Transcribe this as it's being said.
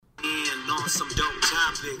on some dope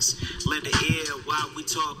topics. Lend an ear while we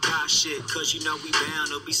talk our shit, cause you know we bound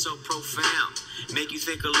to be so profound. Make you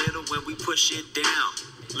think a little when we push it down.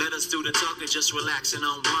 Let us do the talking, just relax and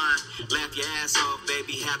unwind. Laugh your ass off,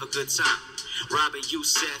 baby, have a good time. Robin,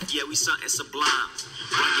 Youssef, yeah, we something sublime.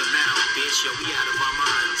 Run your mouth, bitch, yo, we out of our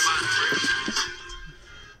minds.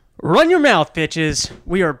 Run your mouth, bitches.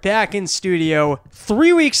 We are back in studio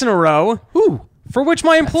 3 weeks in a row. Ooh. For which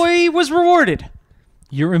my employee was rewarded.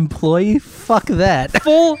 Your employee? Fuck that.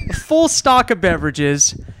 Full stock of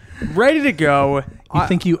beverages, ready to go. You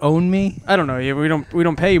think you own me? I don't know. We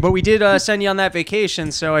don't pay you, but we did send you on that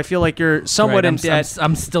vacation, so I feel like you're somewhat in debt.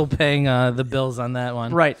 I'm still paying the bills on that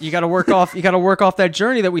one. Right. You got to work off. You got to work off that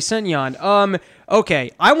journey that we sent you on.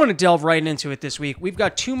 Okay. I want to delve right into it this week. We've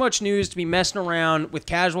got too much news to be messing around with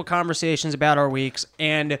casual conversations about our weeks,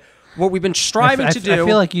 and what we've been striving to do. I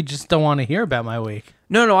feel like you just don't want to hear about my week.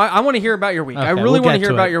 No. I want to hear about your week. Okay, I really want to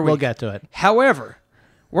hear about it. your week. We'll get to it. However,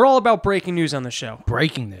 we're all about breaking news on the show.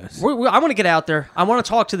 Breaking news. I want to get out there. I want to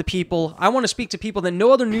talk to the people. I want to speak to people that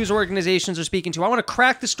no other news organizations are speaking to. I want to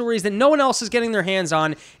crack the stories that no one else is getting their hands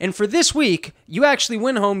on. And for this week, you actually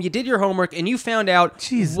went home, you did your homework, and you found out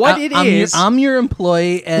what it is. I'm your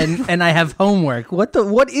employee, and I have homework. What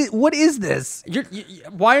is this?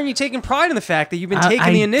 Why aren't you taking pride in the fact that you've been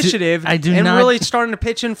taking the initiative and really starting to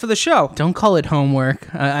pitch in for the show? Don't call it homework.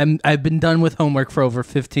 I've been done with homework for over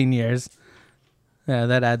 15 years. Yeah,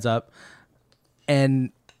 that adds up.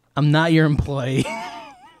 And I'm not your employee.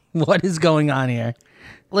 What is going on here?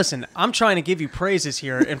 Listen, I'm trying to give you praises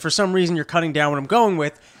here, and for some reason you're cutting down what I'm going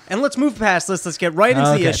with. And let's move past this. Let's get right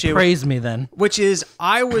into the issue. Praise me then. Which is,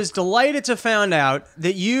 I was delighted to find out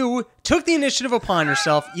that you took the initiative upon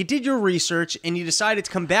yourself, you did your research, and you decided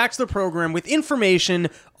to come back to the program with information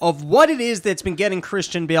of what it is that's been getting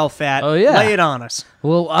Christian Bale fat. Oh, yeah. Lay it on us.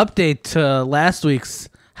 We'll update to last week's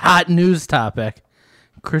hot news topic.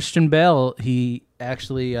 Christian Bale, he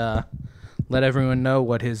actually let everyone know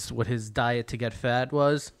what his diet to get fat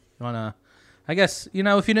was. You wanna, I guess, if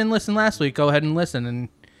you didn't listen last week, go ahead and listen, and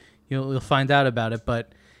you'll find out about it.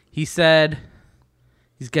 But he said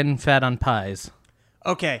he's getting fat on pies.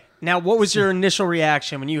 Okay, now what was your initial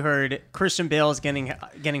reaction when you heard Christian Bale is getting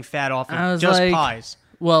fat off of just pies?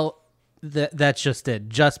 Well, that's just it,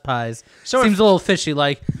 just pies. So seems a little fishy.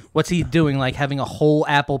 Like, what's he doing? Like having a whole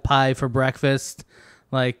apple pie for breakfast?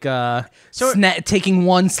 Like taking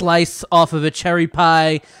one slice off of a cherry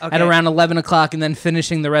pie at around 11 o'clock and then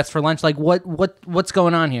finishing the rest for lunch. Like what's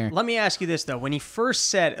going on here? Let me ask you this though: when you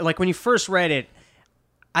first read it,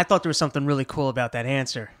 I thought there was something really cool about that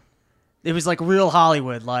answer. It was like real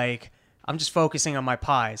Hollywood. Like, I'm just focusing on my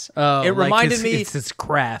pies. Oh, it reminded me. It's his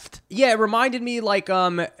craft. Yeah, it reminded me like I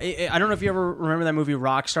don't know if you ever remember that movie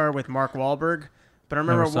Rockstar with Mark Wahlberg. But I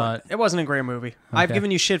remember it wasn't a great movie. Okay. I've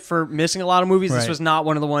given you shit for missing a lot of movies. Right. This was not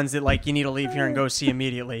one of the ones that like you need to leave here and go see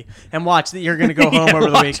immediately and watch that. You're going to go home over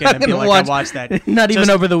the weekend and be like, I watched that. Not even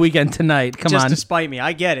over the weekend tonight. Come on. Just to spite me.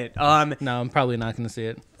 I get it. No, I'm probably not going to see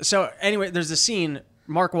it. So anyway, there's a scene.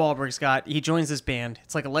 Mark Wahlberg's he joins this band.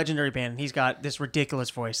 It's like a legendary band, and he's got this ridiculous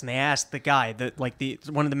voice. And they ask the guy,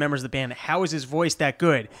 one of the members of the band, how is his voice that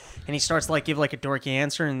good? And he starts to give a dorky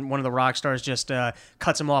answer, and one of the rock stars just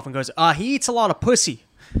cuts him off and goes, he eats a lot of pussy.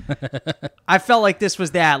 I felt like this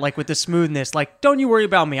was that, with the smoothness. Don't you worry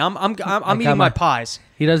about me. I'm eating my pies.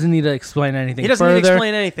 He doesn't need to explain anything. He doesn't need to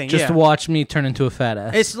explain anything. Just watch me turn into a fat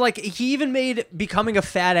ass. It's like he even made becoming a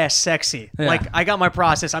fat ass sexy. Yeah. I got my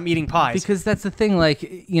process. I'm eating pies. Because that's the thing.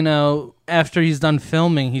 After he's done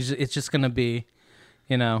filming, it's just gonna be,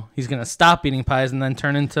 he's gonna stop eating pies and then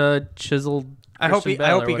turn into chiseled. I hope he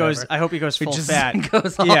goes full fat.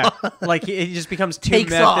 Goes yeah, he just becomes too takes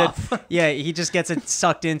method. Off. Yeah, he just gets it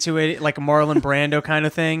sucked into it like a Marlon Brando kind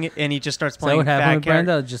of thing, and he just starts playing. What happened fat with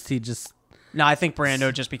Brando? He just. No, I think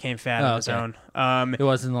Brando just became fat on his own. It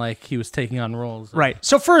wasn't like he was taking on roles. Right.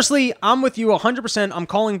 So firstly, I'm with you 100%. I'm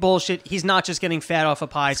calling bullshit. He's not just getting fat off of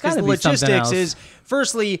pies. Because the logistics is,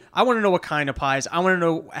 firstly, I want to know what kind of pies. I want to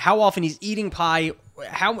know how often he's eating pie.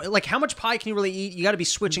 How much pie can you really eat? You got to be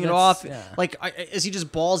switching it off. Yeah. Is he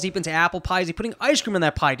just balls deep into apple pie? Is he putting ice cream in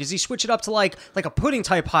that pie? Does he switch it up to like a pudding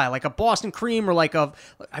type pie, like a Boston cream or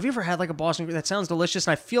have you ever had a Boston cream? That sounds delicious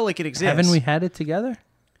and I feel like it exists. Haven't we had it together?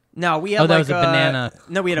 No, we had that was a banana.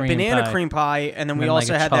 No, we had a banana cream pie, and then we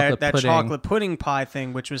also had that chocolate pudding pie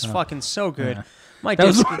thing, which was fucking so good. Yeah. That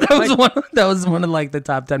was one of the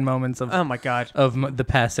top 10 moments of oh my god of the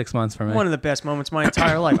past 6 months for me. One of the best moments of my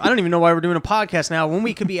entire life. I don't even know why we're doing a podcast now when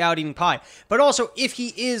we could be out eating pie. But also, if he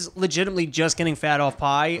is legitimately just getting fat off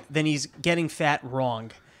pie, then he's getting fat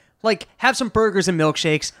wrong. Like, have some burgers and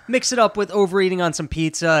milkshakes, mix it up with overeating on some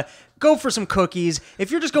pizza, go for some cookies.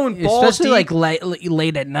 If you're just going balls especially deep, like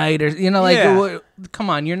late at night, or come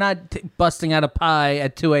on, you're not busting out a pie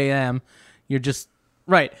at 2 a.m. You're just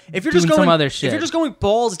right. If you're doing just going some other shit. If you're just going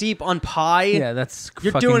balls deep on pie, you're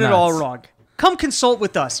doing nuts. it all wrong. Come consult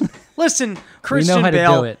with us. Listen, Christian we know how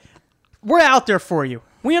Bale, to do it. We're out there for you.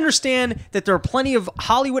 We understand that there are plenty of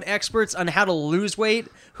Hollywood experts on how to lose weight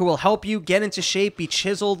who will help you get into shape, be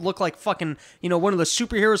chiseled, look like fucking, one of the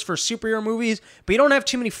superheroes for superhero movies. But you don't have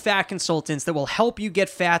too many fat consultants that will help you get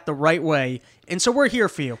fat the right way. And so we're here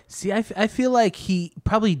for you. See, I feel like he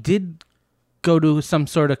probably did go to some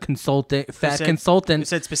sort of consultant. You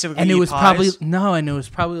said specifically, and it was pies?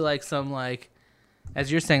 probably like some like,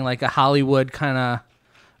 as you're saying, like a Hollywood kind of,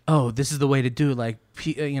 oh, this is the way to do it. Like,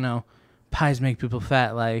 pies make people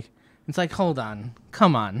fat. Like, it's like, hold on,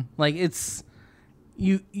 come on. Like, it's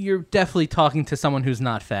you're definitely talking to someone who's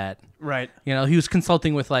not fat, right? He was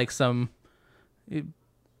consulting with like some,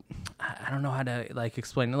 I don't know how to like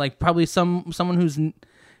explain it. Like probably someone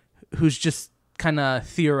who's just kind of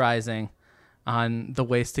theorizing on the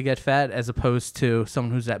ways to get fat, as opposed to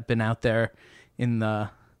someone who's been out there in the.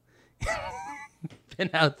 Been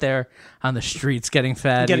out there on the streets getting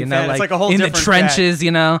fat, fat. Like, it's like a whole in the different trenches,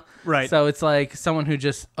 fat. Right. So it's like someone who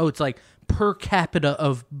just, it's like per capita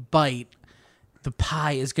of bite, the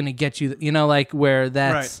pie is going to get you, like where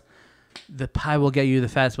that's, the pie will get you the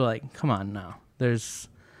fats, but like, come on now. There's,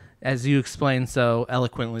 as you explained so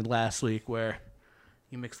eloquently last week, where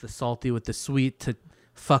you mix the salty with the sweet to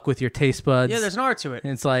fuck with your taste buds. Yeah, there's an art to it.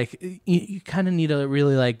 And it's like you kind of need to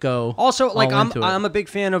really like go. Also, like all I'm a big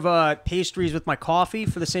fan of pastries with my coffee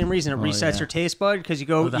for the same reason. It resets your taste bud because you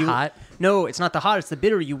go hot. No, it's not the hot. It's the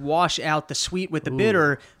bitter. You wash out the sweet with the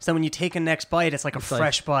bitter, so when you take a next bite, it's like a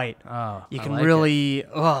fresh bite. Oh, you can like really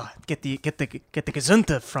get the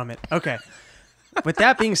gesundheit from it. Okay. With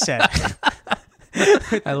that being said,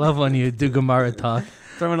 I love when you do Gemara talk.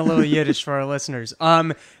 Throwing a little Yiddish for our listeners.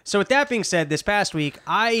 So with that being said, this past week,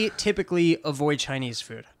 I typically avoid Chinese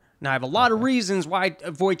food. Now, I have a lot of reasons why I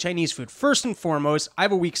avoid Chinese food. First and foremost, I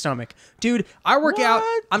have a weak stomach. Dude, I work out.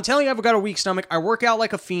 I'm telling you, I've got a weak stomach. I work out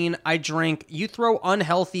like a fiend. I drink. You throw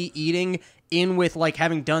unhealthy eating in with like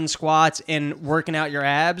having done squats and working out your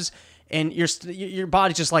abs, and your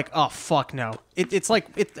body's just like, oh, fuck no. It's like,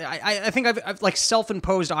 I think I've like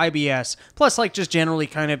self-imposed IBS, plus like just generally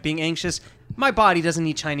kind of being anxious. My body doesn't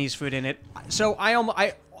need Chinese food in it. So I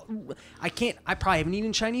probably haven't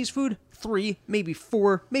eaten Chinese food 3, maybe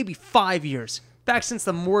 4, maybe 5 years. Back since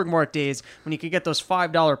the Morgue Mart days when you could get those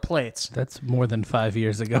 $5 plates. That's more than 5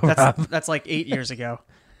 years ago, Rob. That's like 8 years ago.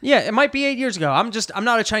 Yeah, it might be 8 years ago. I'm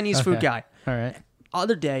not a Chinese food guy. All right.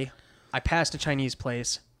 Other day, I passed a Chinese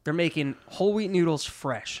place. They're making whole wheat noodles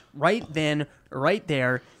fresh. Right then, right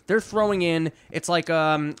there. They're throwing in, it's like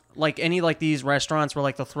any like these restaurants where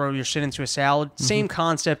like they'll throw your shit into a salad. Mm-hmm. Same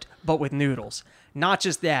concept, but with noodles. Not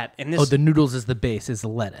just that. And this, the noodles is the base, is the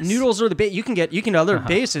lettuce. Noodles are the base. You can get other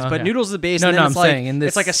bases, but noodles are the base. And then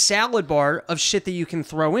it's like a salad bar of shit that you can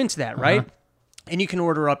throw into that, right? And you can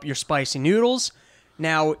order up your spicy noodles.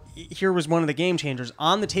 Now, here was one of the game changers.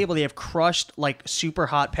 On the table, they have crushed like super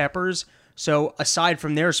hot peppers. So aside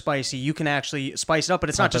from their spicy, you can actually spice it up, but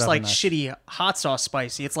it's not just like shitty hot sauce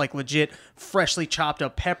spicy. It's like legit freshly chopped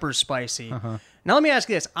up pepper spicy. Now let me ask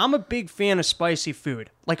you this: I'm a big fan of spicy food.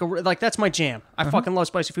 Like that's my jam. I fucking love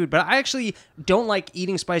spicy food, but I actually don't like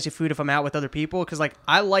eating spicy food if I'm out with other people because like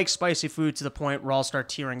I like spicy food to the point where I'll start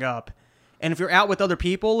tearing up. And if you're out with other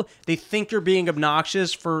people, they think you're being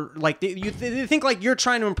obnoxious for, like, they think, like, you're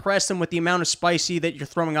trying to impress them with the amount of spicy that you're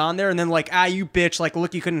throwing on there. And then, like, you bitch, like,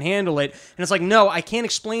 look, you couldn't handle it. And it's like, no, I can't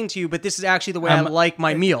explain to you, but this is actually the way I like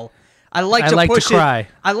my meal. I like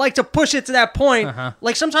to push it to that point.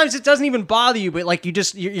 Like, sometimes it doesn't even bother you, but, like,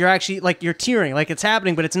 you're actually, like, you're tearing. Like, it's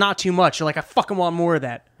happening, but it's not too much. You're like, I fucking want more of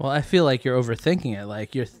that. Well, I feel like you're overthinking it.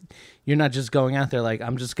 Like, you're not just going out there like,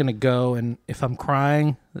 I'm just going to go, and if I'm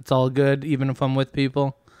crying, it's all good, even if I'm with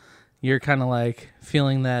people. You're kind of like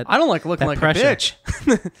feeling that. I don't like looking like pressure. a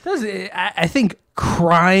bitch. I think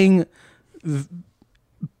crying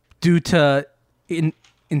due to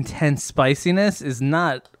intense spiciness is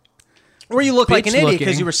not. Or you look like an idiot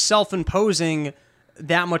because you were self-imposing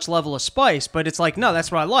that much level of spice, but it's like, no,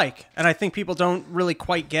 that's what I like. And I think people don't really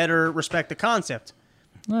quite get or respect the concept.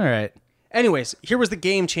 All right. Anyways, here was the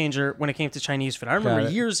game changer when it came to Chinese food. I remember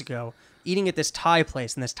years ago eating at this Thai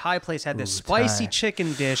place, and this Thai place had this spicy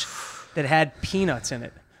chicken dish that had peanuts in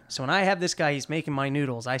it. So when I have this guy, he's making my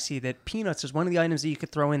noodles, I see that peanuts is one of the items that you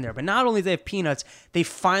could throw in there. But not only do they have peanuts, they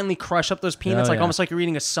finally crush up those peanuts, almost like you're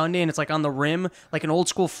eating a sundae, and it's like on the rim, like an old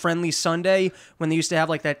school friendly sundae when they used to have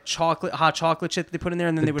like that hot chocolate shit that they put in there,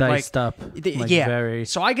 and then they would diced up.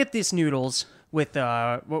 So I get these noodles with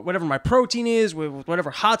whatever my protein is, with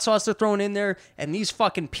whatever hot sauce they're throwing in there, and these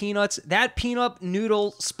fucking peanuts. That peanut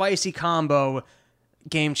noodle spicy combo,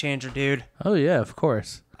 game changer, dude. Oh yeah, of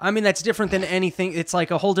course. I mean, that's different than anything. It's like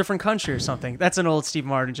a whole different country or something. That's an old Steve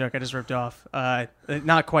Martin joke I just ripped off.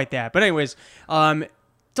 Not quite that. But anyways,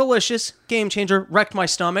 delicious, game changer, wrecked my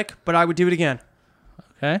stomach, but I would do it again.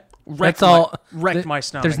 Okay. Wrecked my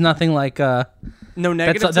stomach. There's nothing like... no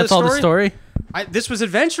negatives. That's all the story? This was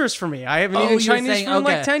adventurous for me. I haven't eaten Chinese food in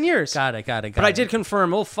like 10 years. Got it. But I did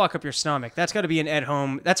confirm it'll fuck up your stomach. That's got to be an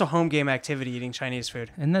at-home... That's a home game activity, eating Chinese food.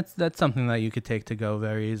 And that's something that you could take to go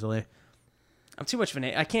very easily. I'm too much of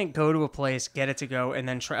I can't go to a place, get it to go, and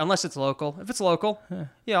then try... Unless it's local. If it's local,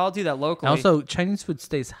 yeah, I'll do that locally. Also, Chinese food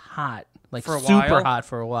stays hot. Like for a super while? hot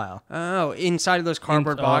for a while. Oh, inside of those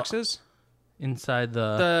cardboard boxes? Inside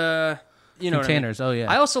the containers. What I mean. Oh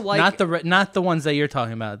yeah. I also like not the ones that you're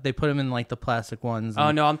talking about. They put them in like the plastic ones. Oh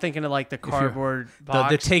no, I'm thinking of like the cardboard box.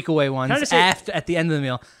 The takeaway ones at the end of the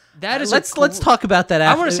meal. That is let's talk about that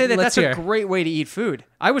after. I want to say that's a great way to eat food.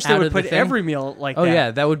 I wish they would put every meal like that. Oh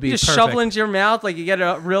yeah, that would be just perfect. shovel into your mouth, like you get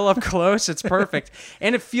it real up close. It's perfect,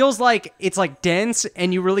 and it feels like it's like dense,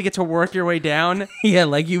 and you really get to work your way down. Yeah,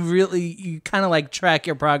 like you kind of like track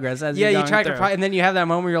your progress as you're going track through. and then you have that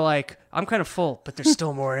moment where you're like, I'm kind of full, but there's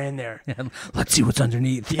still more in there. Yeah, let's see what's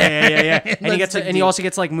underneath. Yeah. And he also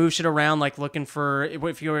gets to like move shit around, like looking for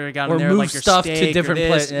if you already got in there, like your stuff steak to different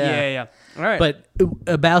places. Yeah. All right. But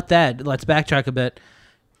about that, let's backtrack a bit.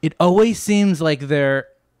 It always seems like they're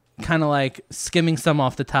kind of like skimming some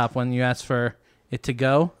off the top when you ask for it to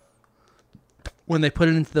go. When they put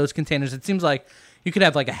it into those containers, it seems like you could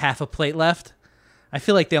have like a half a plate left. I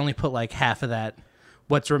feel like they only put like half of that,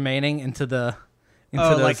 what's remaining, into those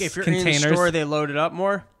like if you're containers. In the store, they load it up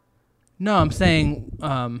more? No, I'm saying,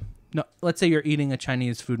 no. Let's say you're eating a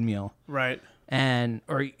Chinese food meal. Right.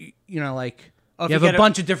 Or you if have a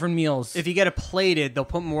bunch of different meals. If you get it plated, they'll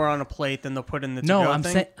put more on a plate than they'll put in the to-go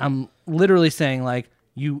thing? I'm literally saying, like,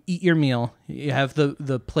 you eat your meal, you have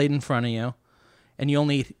the plate in front of you, and you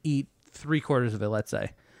only eat 3/4 of it, let's say. And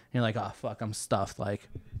you're like, oh, fuck, I'm stuffed. Like,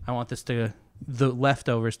 I want the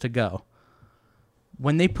leftovers to go.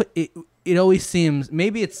 When they put it, it always seems,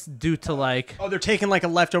 maybe it's due to like... Oh, they're taking like a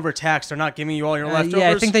leftover tax. They're not giving you all your leftovers? Yeah,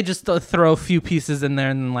 I think they just throw a few pieces in there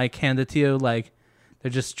and then like hand it to you, like... They're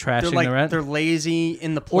just trashing the rent. They're lazy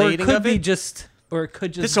in the plating of it. Or it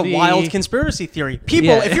could just This is a wild conspiracy theory.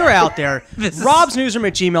 People, if you're out there,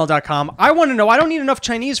 robsnewsroom@gmail.com. I want to know. I don't need enough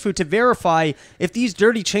Chinese food to verify if these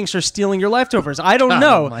dirty chinks are stealing your leftovers. I don't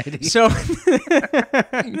know. Almighty. So,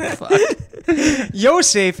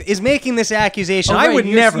 Yosef is making this accusation. I would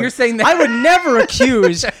never. You're saying that. I would never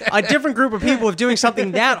accuse a different group of people of doing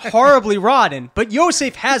something that horribly rotten. But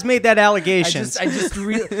Yosef has made that allegation.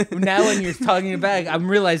 Now when you're talking about it,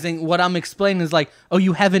 I'm realizing what I'm explaining is like, oh,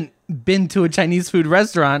 you haven't been to a Chinese food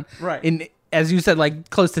restaurant in, as you said, like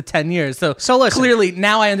close to 10 years. So listen, clearly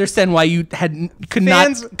now I understand why you could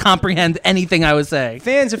not comprehend anything I was saying.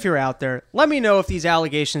 Fans, if you're out there, let me know if these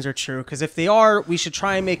allegations are true, because if they are, we should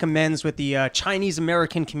try and make amends with the Chinese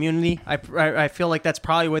American community. I feel like that's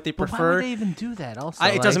probably what they prefer. But why would they even do that? Also,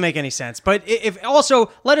 it doesn't make any sense. But if also,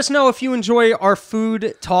 let us know if you enjoy our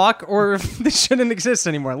food talk or if this shouldn't exist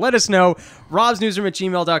anymore. Let us know.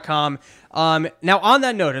 robsnewsroom@gmail.com. Now, on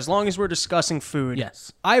that note, as long as we're discussing food,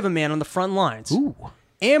 yes, I have a man on the front lines. Ooh.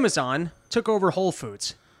 Amazon took over Whole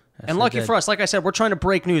Foods. Yes, and lucky for us, like I said, we're trying to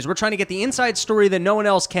break news. We're trying to get the inside story that no one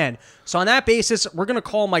else can. So on that basis, we're going to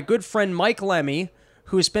call my good friend Mike Lemmy,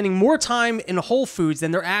 who is spending more time in Whole Foods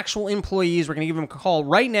than their actual employees. We're going to give him a call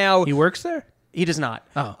right now. He works there? He does not.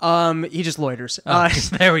 Oh. He just loiters.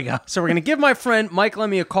 There we go. So we're going to give my friend Mike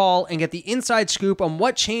Lemmy a call and get the inside scoop on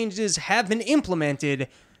what changes have been implemented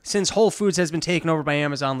since Whole Foods has been taken over by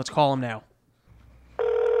Amazon. Let's call him now.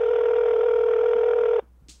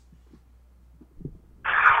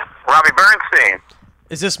 Robbie Bernstein.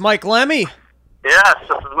 Is this Mike Lemmy? Yes,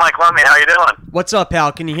 this is Mike Lemmy. How you doing? What's up,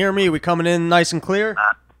 pal? Can you hear me? We coming in nice and clear?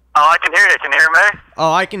 I can hear you. Can you hear me?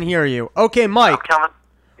 Oh, I can hear you. Okay, Mike. I'm coming.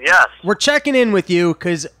 Yes. We're checking in with you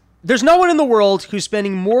because there's no one in the world who's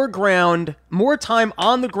spending more time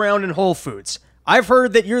on the ground in Whole Foods. I've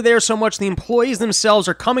heard that you're there so much the employees themselves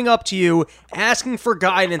are coming up to you asking for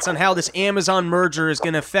guidance on how this Amazon merger is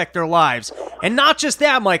going to affect their lives. And not just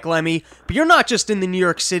that, Mike Lemmy, but you're not just in the New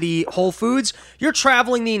York City Whole Foods. You're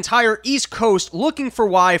traveling the entire East Coast looking for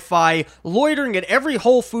Wi-Fi, loitering at every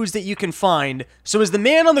Whole Foods that you can find. So as the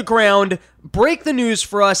man on the ground, break the news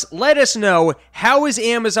for us. Let us know, how is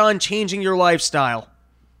Amazon changing your lifestyle?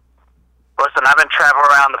 Listen, I've been traveling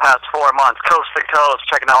around the past 4 months, coast to coast,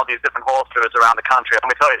 checking out all these different Whole Foods around the country. Let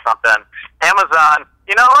me tell you something. Amazon,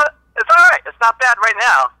 you know what? It's all right. It's not bad right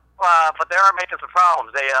now, but they are making some problems.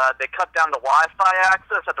 They cut down the Wi-Fi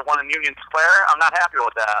access at the one in Union Square. I'm not happy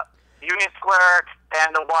with that. Union Square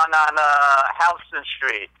and the one on Houston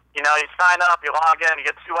Street. You know, you sign up, you log in, you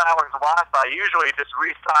get 2 hours of Wi-Fi. Usually you just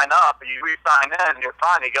re-sign up, and you re-sign in, and you're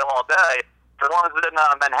fine. You go all day. The ones in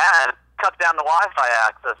Manhattan cut down the Wi-Fi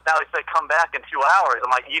access. Now they say come back in 2 hours.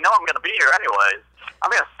 I'm like, I'm going to be here anyways.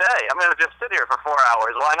 I'm going to stay. I'm going to just sit here for 4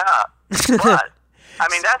 hours. Why not? But, I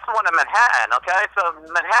mean, that's the one in Manhattan, okay? So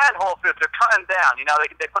Manhattan Whole Foods, they're cutting down. You know,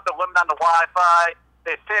 they put the limit on the Wi-Fi.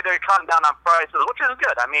 They say they're cutting down on prices, which is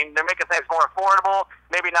good. I mean, they're making things more affordable.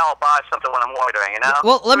 Maybe now I'll buy something when I'm loitering, you know?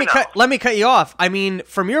 Well, let me cut you off. I mean,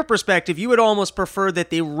 from your perspective, you would almost prefer that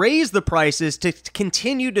they raise the prices to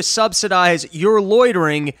continue to subsidize your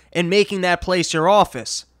loitering and making that place your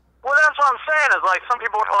office. Well, that's what I'm saying. Is like some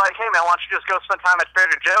people are like, "Hey, man, why don't you just go spend time at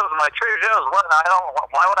Trader Joe's?" I'm like, "Trader Joe's? What?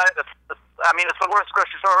 Why would I? I mean, it's the worst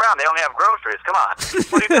grocery store around. They only have groceries. Come on,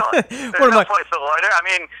 what are you doing? There's no place to loiter. I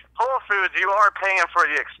mean, Whole Foods, you are paying for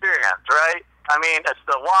the experience, right? I mean, it's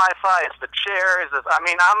the Wi-Fi, it's the chairs.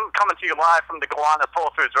 I'm coming to you live from the Gowanus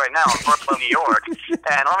Whole Foods right now in Brooklyn, New York.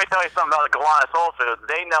 And let me tell you something about the Gowanus Whole Foods.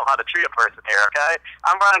 They know how to treat a person here, okay?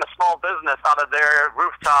 I'm running a small business out of their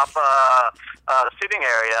rooftop seating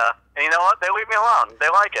area. And you know what? They leave me alone. They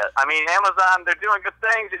like it. I mean, Amazon, they're doing good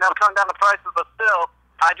things, cutting down the prices, but still,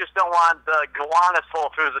 I just don't want the Gowanus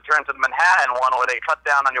Whole Foods to turn to the Manhattan one where they cut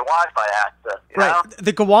down on your Wi-Fi access. You know?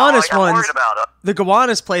 The Gowanus I'm worried about it. The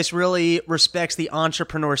Gowanus place really respects the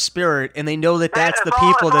entrepreneur spirit, and they know that that's the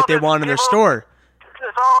people that they want in their store.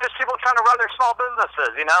 It's all just people trying to run their small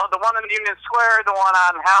businesses, you know? The one in Union Square, the one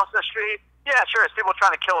on Houston Street, yeah, sure, it's people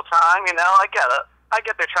trying to kill time, you know? I get it. I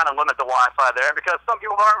get they're trying to limit the Wi-Fi there because some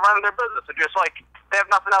people aren't running their business. They're just like, they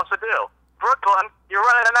have nothing else to do. Brooklyn, you're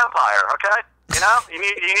running an empire, okay? You know, you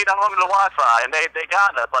need unlimited Wi-Fi, and they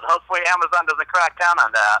got it. But hopefully Amazon doesn't crack down on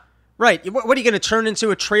that. Right. What are you going to turn into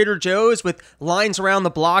a Trader Joe's with lines around the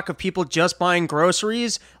block of people just buying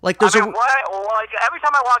groceries? Like there's like every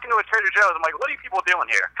time I walk into a Trader Joe's, I'm like, what are you people doing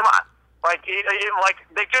here? Come on. Like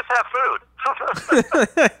they just have food.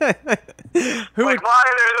 Why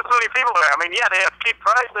are there this many people there? I mean, yeah, they have cheap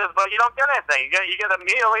prices, but you don't get anything. You get a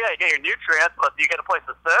meal, yeah, you get your nutrients, but do you get a place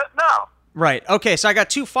to sit? No. Right. Okay, so I got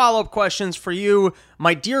 2 follow-up questions for you,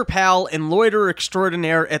 my dear pal and loiterer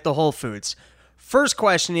extraordinaire at the Whole Foods. First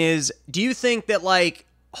question is, do you think that,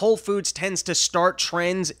 Whole Foods tends to start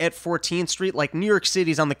trends at 14th Street? Like, New York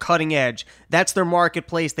City's on the cutting edge. That's their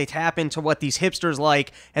marketplace. They tap into what these hipsters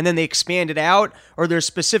like, and then they expand it out? Or there's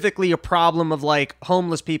specifically a problem of,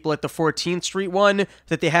 homeless people at the 14th Street one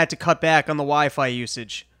that they had to cut back on the Wi-Fi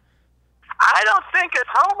usage? I don't think it's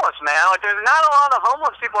homeless, man. There's not a lot of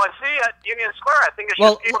homeless people I see at Union Square. I think it's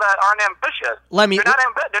just people that aren't ambitious.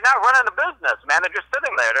 They're not running a business, man. They're just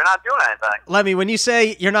sitting there. They're not doing anything. Lemmy, when you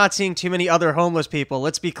say you're not seeing too many other homeless people,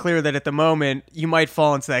 let's be clear that at the moment you might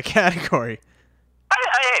fall into that category.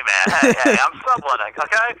 Hey, man. Hey, I'm subletting,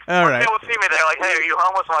 okay? All right. People see me, they're like, hey, are you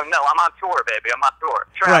homeless? I'm like, no, I'm on tour, baby. I'm on tour.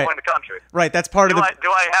 Traveling the country. Right, that's part of the... Do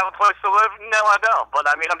I have a place to live? No, I don't. But,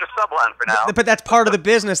 I'm just subletting for now. But that's part of the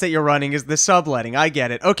business that you're running is the subletting. I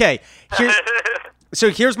get it. Okay. So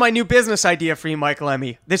here's my new business idea for you, Mike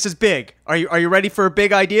Lemmy. This is big. Are you ready for a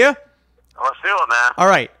big idea? Let's do it, man. All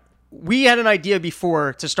right. We had an idea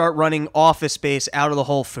before to start running office space out of the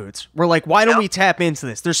Whole Foods. We're like, why don't we tap into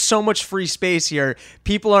this? There's so much free space here.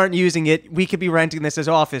 People aren't using it. We could be renting this as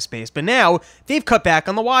office space. But now they've cut back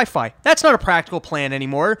on the Wi-Fi. That's not a practical plan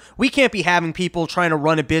anymore. We can't be having people trying to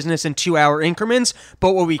run a business in 2-hour increments.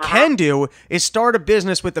 But what we can do is start a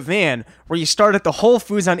business with a van where you start at the Whole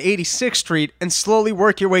Foods on 86th Street and slowly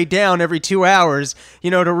work your way down every 2 hours,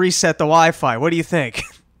 to reset the Wi-Fi. What do you think?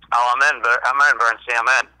 Oh, I'm in, Bernstein. I'm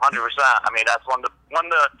in, 100%. I mean, that's one of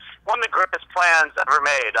the greatest plans ever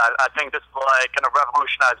made. I think this is going to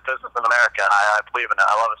revolutionize business in America. I believe in it.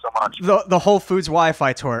 I love it so much. The Whole Foods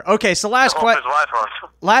Wi-Fi tour. Okay, so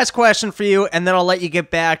last question for you, and then I'll let you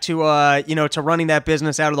get back to to running that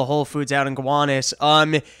business out of the Whole Foods out in Gowanus.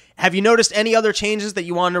 Have you noticed any other changes that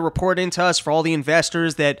you want to report into us for all the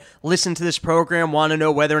investors that listen to this program, want to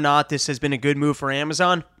know whether or not this has been a good move for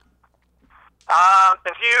Amazon?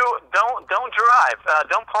 If you don't drive,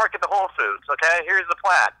 don't park at the Whole Foods. Okay, here's the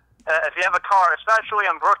plan. If you have a car, especially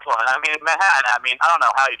in Brooklyn, I mean Manhattan. I mean, I don't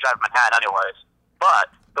know how you drive Manhattan, anyways.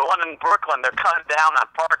 But the one in Brooklyn, they're cutting down on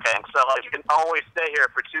parking, so like you can always stay here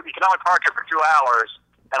for two. You can only park here for 2 hours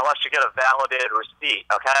unless you get a validated receipt.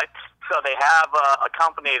 Okay, so they have a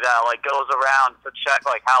company that like goes around to check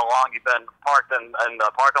like how long you've been parked in the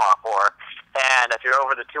parking lot for, and if you're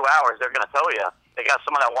over the 2 hours, they're gonna tell you. They got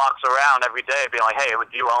someone that walks around every day being like, hey,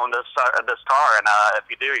 do you own this car? And if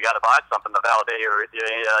you do, you got to buy something to validate your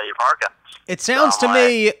parking. It sounds to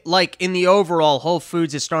me like in the overall, Whole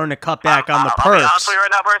Foods is starting to cut back on the perks. I'll be honest with you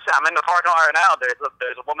right now, Percy. I'm in the parking lot right now.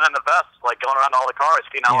 There's a woman in the vest like going around all the cars,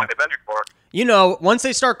 seeing how long they've been here for. You know, once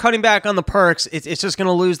they start cutting back on the perks, it's just going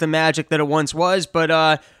to lose the magic that it once was.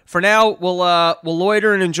 But for now, we'll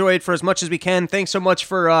loiter and enjoy it for as much as we can. Thanks so much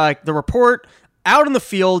for the report. Out in the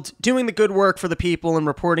field, doing the good work for the people and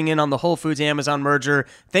reporting in on the Whole Foods Amazon merger.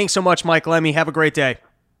 Thanks so much, Mike Lemmy. Have a great day.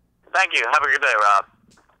 Thank you. Have a good day, Rob.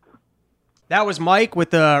 That was Mike with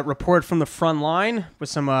the report from the front line with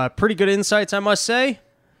some pretty good insights, I must say.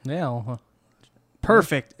 Yeah.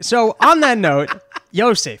 Perfect. So on that note,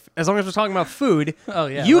 Yosef, as long as we're talking about food,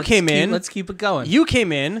 let's keep it going. You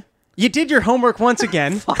came in. You did your homework once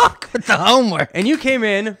again. Fuck with the homework. And you came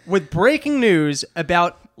in with breaking news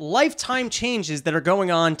about lifetime changes that are going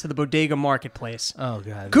on to the bodega marketplace. Oh,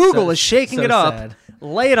 God. Google is shaking it up. Sad.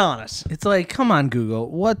 Lay it on us. It's like, come on, Google.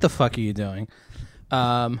 What the fuck are you doing?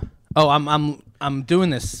 I'm doing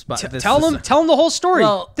this. Tell them the whole story.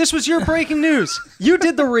 Well, this was your breaking news. You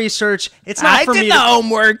did the research. It's not for me. I did the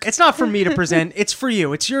homework. It's not for me to present. It's for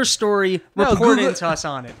you. It's your story. Report into us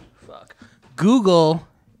on it. Fuck. Google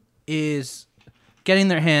is getting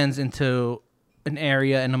their hands into an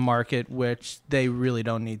area in a market which they really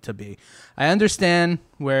don't need to be. I understand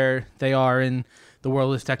where they are in the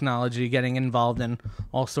world of technology, getting involved in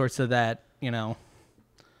all sorts of that,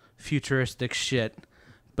 futuristic shit.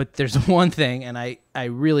 But there's one thing, and I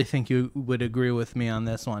really think you would agree with me on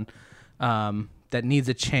this one, that needs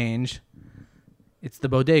a change. It's the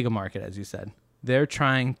bodega market, as you said. They're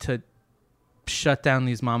trying to shut down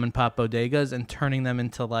these mom and pop bodegas and turning them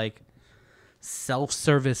into like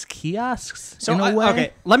self-service kiosks in a way.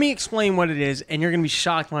 Okay, let me explain what it is, and you're gonna be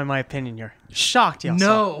shocked by my opinion here. Shocked, yes.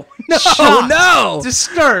 No,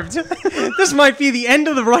 disturbed. This might be the end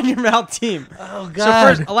of the Run Your Mouth team. Oh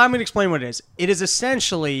God! So first, allow me to explain what it is. It is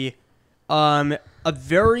essentially a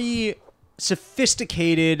very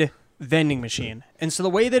sophisticated vending machine, and so the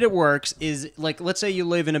way that it works is like, let's say you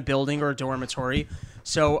live in a building or a dormitory.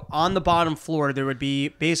 So on the bottom floor, there would be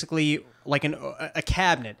basically like a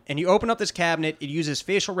cabinet, and you open up this cabinet. It uses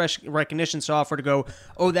facial recognition software to go,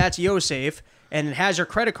 oh, that's Yosef, and it has your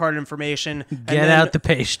credit card information. Get out the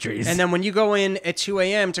pastries. And then when you go in at 2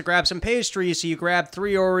 a.m. to grab some pastries, so you grab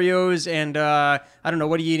 3 Oreos and I don't know,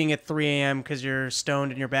 what are you eating at 3 a.m. because you're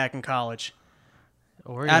stoned and you're back in college?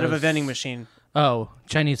 Oreos. Out of a vending machine. Oh,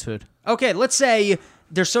 Chinese food. Okay, let's say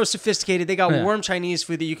they're so sophisticated. They got warm Chinese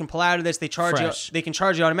food that you can pull out of this. They charge Fresh. you. They can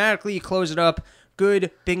charge you automatically. You close it up.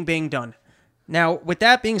 Good. Bing, bing, done. Now, with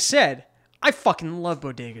that being said, I fucking love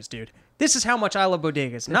bodegas, dude. This is how much I love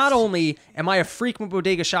bodegas. Not only am I a frequent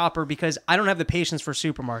bodega shopper because I don't have the patience for a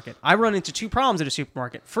supermarket. I run into 2 problems at a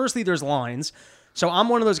supermarket. Firstly, there's lines. So I'm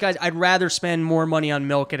one of those guys, I'd rather spend more money on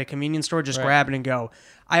milk at a convenience store, just grab it and go.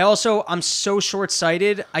 I'm so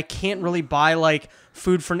short-sighted, I can't really buy like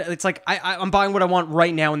food for, it's like I'm buying what I want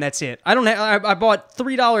right now and that's it. I bought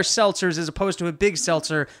 $3 seltzers as opposed to a big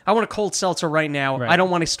seltzer. I want a cold seltzer right now. Right. I don't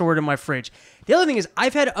want to store it in my fridge. The other thing is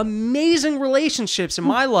I've had amazing relationships in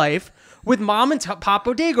my life with mom and pop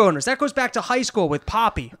bodega owners. That goes back to high school with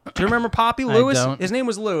Poppy. Do you remember Poppy? Lewis? I don't. His name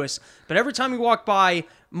was Lewis. But every time he walked by,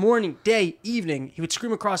 morning, day, evening, he would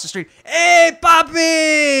scream across the street, "Hey,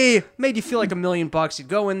 Poppy!" Made you feel like $1 million. You'd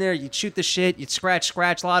go in there, you'd shoot the shit, you'd scratch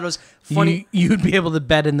lottos. Funny. You'd be able to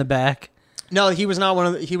bet in the back. No, he was not one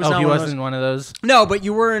of. He wasn't one of those. No, but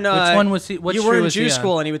you were in. Which one was he? You were in Jew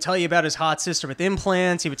school, and he would tell you about his hot sister with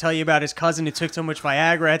implants. He would tell you about his cousin who took so much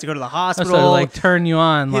Viagra, had to go to the hospital. So like turn you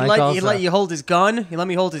on. He'd let you hold his gun. He let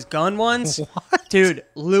me hold his gun once. What? Dude,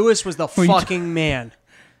 Lewis was the fucking man.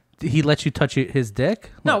 He let you touch his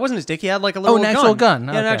dick? No, it wasn't his dick. He had like a little gun. Actual gun.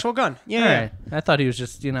 Yeah, an actual gun. Yeah. All right. I thought he was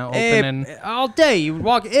just, opening. All day. You would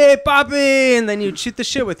walk, "Hey, Poppy!" And then you'd shoot the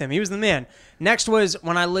shit with him. He was the man. Next was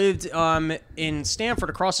when I lived in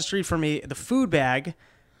Stanford, across the street from me, the Food Bag.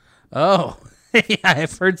 Oh. Yeah,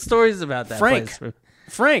 I've heard stories about that place.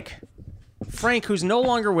 Frank. Frank, who's no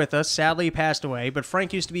longer with us, sadly he passed away, but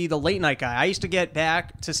Frank used to be the late night guy. I used to get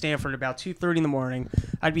back to Stanford about 2:30 in the morning.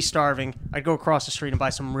 I'd be starving. I'd go across the street and buy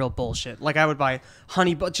some real bullshit. Like I would buy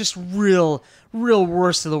honey, but just real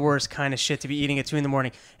worst of the worst kind of shit to be eating at 2 in the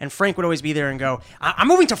morning. And Frank would always be there and go, I'm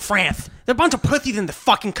moving to France. There are a bunch of pussies in the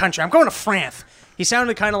fucking country. I'm going to France. He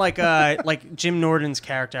sounded kind of like Jim Norton's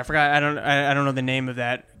character. I forgot. I don't know the name of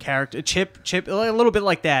that character. Chip, a little bit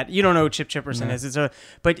like that. You don't know who Chip Chipperson is.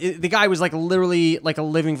 The guy was like literally like a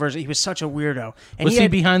living version. He was such a weirdo. And was he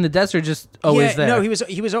behind the desk or just always there? No,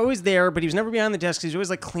 he was always there, but he was never behind the desk. He was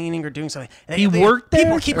always like cleaning or doing something. He worked there.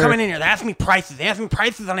 People keep coming in here. They ask me prices. They ask me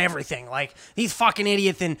prices on everything. Like these fucking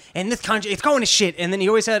idiots in this country. It's going to shit. And then he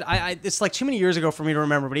always had. It's like too many years ago for me to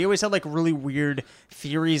remember, but he always had like really weird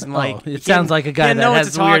theories and like. It sounds like a guy that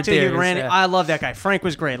has weird theories. I love that guy. Frank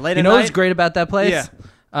was great. You know what's great about that place? Yeah.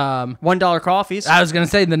 $1 coffees. I was gonna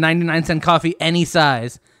say the 99-cent coffee, any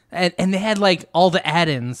size, and they had like all the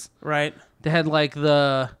add-ins. Right. They had like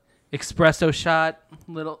the espresso shot,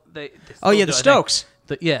 little. The Stokes.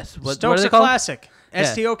 Yes, Stokes what are they are called? classic.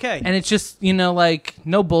 STOK. And it's just like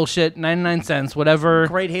no bullshit, 99 cents, whatever.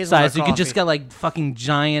 Great hazelnut size. You coffee. could just get like fucking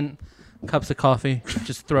giant cups of coffee.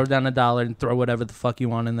 Just throw down $1 and throw whatever the fuck you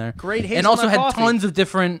want in there. Great hazelnut and also had coffee. tons of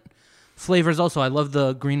different flavors. Also, I love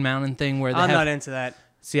the Green Mountain thing where they I'm not into that.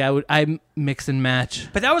 See, I mix and match.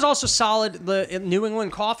 But that was also solid. The New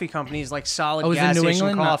England coffee company is like solid Oh, is gas it New station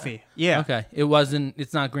England? coffee. Yeah. Okay.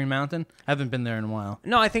 It's not Green Mountain? I haven't been there in a while.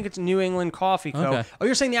 No, I think it's New England Coffee Co. Okay. Oh,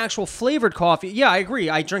 you're saying the actual flavored coffee? Yeah, I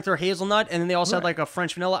agree. I drink their hazelnut, and then they also had like a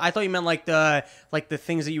French vanilla. I thought you meant like the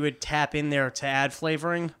things that you would tap in there to add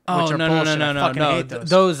flavoring. Oh, which are no. bullshit. I fucking hate those.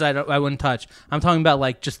 Those I wouldn't touch. I'm talking about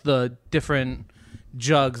like just the different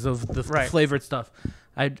jugs of the flavored stuff.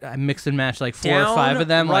 I mix and match like 4 or 5 of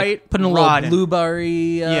them, like putting a little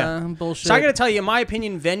blueberry bullshit. So I got to tell you, in my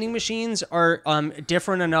opinion, vending machines are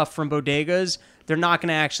different enough from bodegas. They're not going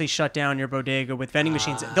to actually shut down your bodega with vending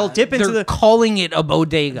machines. They'll dip into They're calling it a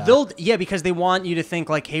bodega. Because they want you to think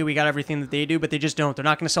like, hey, we got everything that they do, but they just don't. They're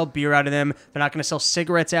not going to sell beer out of them. They're not going to sell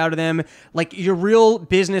cigarettes out of them. Like your real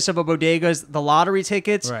business of a bodega is the lottery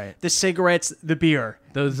tickets, the cigarettes, the beer.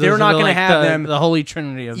 They're not going to have them. The holy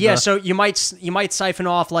trinity of so you might siphon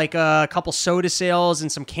off like a couple soda sales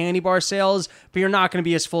and some candy bar sales, but you're not going to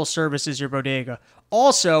be as full service as your bodega.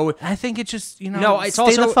 Also, I think it's just stay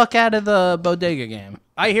also, the fuck out of the bodega game.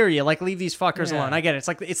 I hear you. Like, leave these fuckers alone. I get it. It's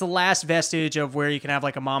like it's the last vestige of where you can have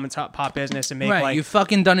like a mom and pop business and make like you've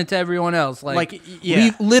fucking done it to everyone else.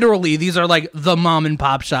 Literally, these are like the mom and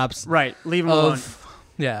pop shops. Right. Leave them alone.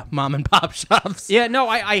 Yeah, mom and pop shops. Yeah, no,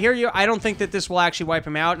 I hear you. I don't think that this will actually wipe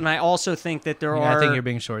him out, and I also think that I think you're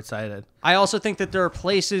being short-sighted. I also think that there are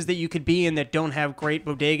places that you could be in that don't have great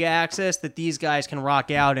bodega access that these guys can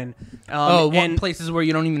rock out in. Places where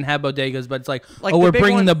you don't even have bodegas, but it's like we're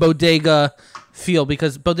bringing the bodega feel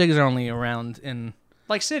because bodegas are only around in...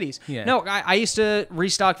 like cities. Yeah. No, I used to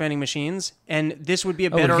restock vending machines, and this would be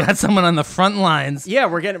a better... we got someone on the front lines. Yeah,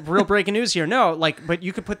 we're getting real breaking news here. No, but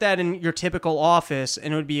you could put that in your typical office,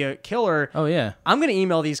 and it would be a killer. Oh, yeah. I'm going to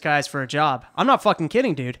email these guys for a job. I'm not fucking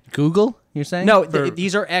kidding, dude. Google, you're saying? No,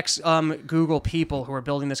 these are ex-Google people who are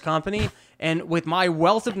building this company, and with my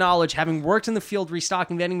wealth of knowledge, having worked in the field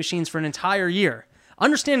restocking vending machines for an entire year,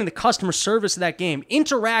 understanding the customer service of that game,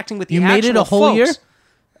 interacting with the You made it a whole folks, year?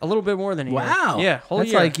 A little bit more than a year. Wow. Yeah, whole That's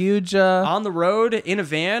year. like huge. On the road, in a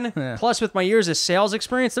van, Yeah. plus with my years of sales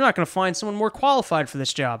experience, they're not going to find someone more qualified for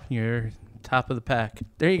this job. You're top of the pack.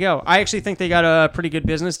 There you go. I actually think they got a pretty good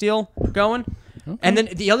business deal going. Okay. And then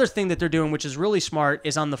the other thing that they're doing, which is really smart,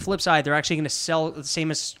 is on the flip side, they're actually going to sell the same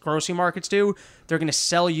as grocery markets do. They're going to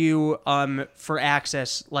sell you for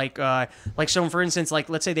access, like so. For instance, like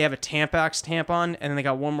let's say they have a Tampax tampon, and then they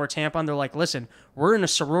got one more tampon. They're like, listen, we're in a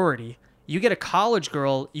sorority. You get a college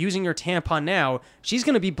girl using your tampon now, she's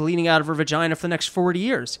going to be bleeding out of her vagina for the next 40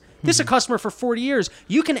 years. This is a customer for 40 years.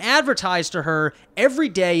 You can advertise to her every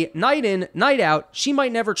day, night in, night out. She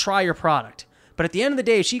might never try your product. But at the end of the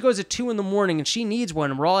day, if she goes at 2 in the morning and she needs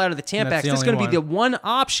one and we're all out of the Tampax, this is going to be the one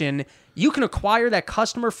option. You can acquire that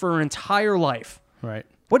customer for her entire life. Right.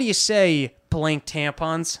 What do you say, blank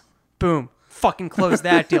tampons? Boom. Fucking close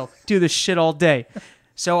that deal. Do this shit all day.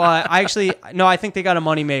 So I think they got a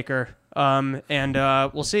moneymaker. And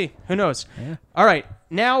we'll see. Who knows? Yeah. All right.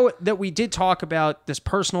 Now that we did talk about this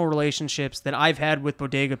personal relationships that I've had with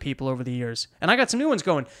bodega people over the years, and I got some new ones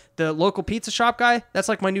going. The local pizza shop guy, that's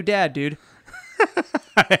like my new dad, dude.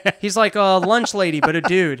 He's like a lunch lady, but a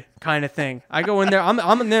dude kind of thing. I go in there.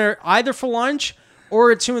 I'm in there either for lunch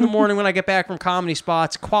or at 2 in the morning when I get back from comedy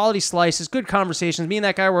spots. Quality slices, good conversations. Me and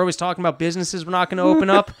that guy were always talking about businesses we're not going to open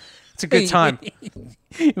up. It's a good time.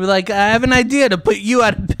 You're like, I have an idea to put you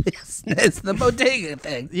out of business. The bodega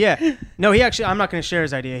thing. Yeah. No, I'm not going to share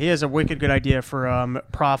his idea. He has a wicked good idea for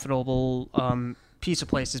profitable piece of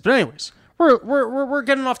places. But anyways, we're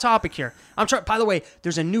getting off topic here. I'm trying. By the way,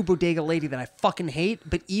 there's a new bodega lady that I fucking hate,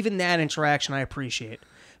 but even that interaction I appreciate.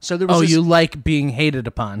 So there was you like being hated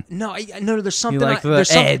upon? No, no. There's something. You like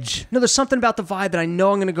the edge. There's something about the vibe that I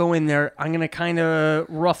know I'm going to go in there. I'm going to kind of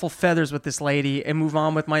ruffle feathers with this lady and move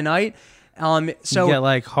on with my night. So you get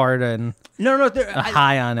like hard and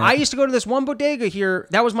high on it. I used to go to this one bodega here.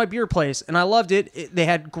 That was my beer place, and I loved it. They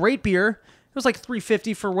had great beer. It was like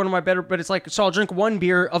 $3.50 for one of my better, but it's like, so I'll drink one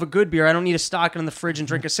beer of a good beer. I don't need to stock it in the fridge and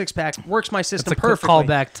drink a 6-pack. Works my system perfectly. Call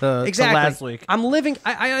back to last week. I'm living.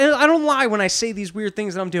 I don't lie when I say these weird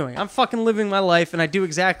things that I'm doing. I'm fucking living my life, and I do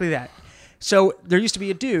exactly that. So there used to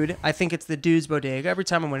be a dude. I think it's the dude's bodega. Every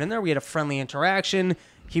time I went in there, we had a friendly interaction.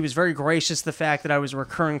 He was very gracious. The fact that I was a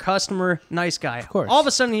recurring customer, nice guy. Of course. All of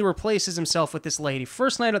a sudden, he replaces himself with this lady.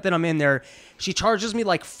 First night that I'm in there, she charges me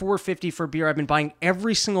like $4.50 for beer I've been buying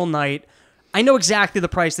every single night. I know exactly the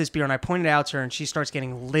price of this beer, and I pointed it out to her, and she starts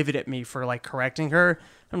getting livid at me for like correcting her.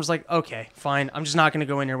 I'm just like, okay, fine. I'm just not going to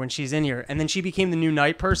go in here when she's in here. And then she became the new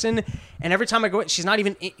night person, and every time I go in, she's not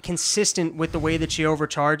even consistent with the way that she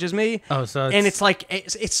overcharges me. Oh, so and it's like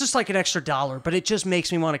it's just like an extra $1, but it just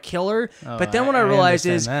makes me want to kill her. But then what I realize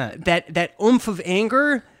is that oomph of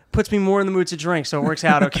anger puts me more in the mood to drink, so it works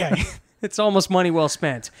out okay. It's almost money well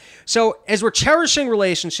spent. So as we're cherishing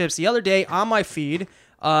relationships, the other day on my feed,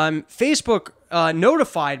 Facebook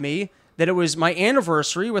notified me that it was my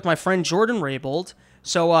anniversary with my friend Jordan Raybold.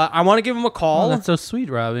 So I want to give him a call. Oh, that's so sweet,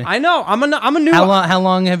 Robbie. I know. I'm a new. How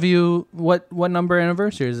long have you? What number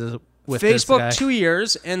anniversary is this with Facebook? This guy? 2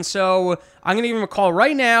 years, and so I'm gonna give him a call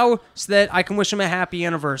right now so that I can wish him a happy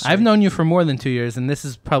anniversary. I've known you for more than 2 years, and this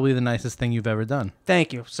is probably the nicest thing you've ever done.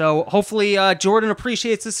 Thank you. So hopefully Jordan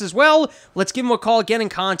appreciates this as well. Let's give him a call, get in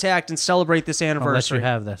contact, and celebrate this anniversary. I'll let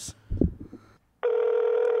you have this.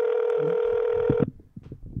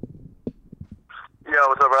 Yo,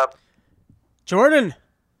 what's up, Rob? Jordan.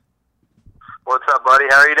 What's up, buddy?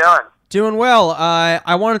 How are you doing? Doing well.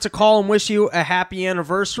 I wanted to call and wish you a happy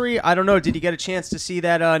anniversary. I don't know. Did you get a chance to see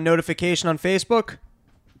that notification on Facebook?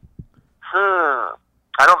 I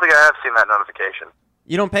don't think I have seen that notification.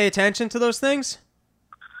 You don't pay attention to those things?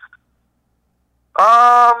 Yeah,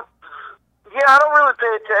 I don't really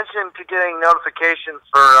pay attention to getting notifications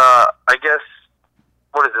for, I guess,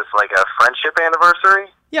 what is this, like a friendship anniversary?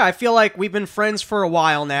 Yeah, I feel like we've been friends for a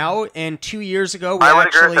while now, and 2 years ago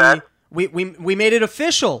we made it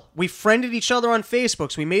official. We friended each other on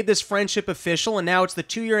Facebook, so we made this friendship official, and now it's the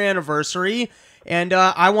 2-year anniversary, and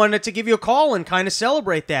I wanted to give you a call and kind of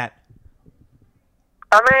celebrate that.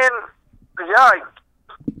 I mean, yeah,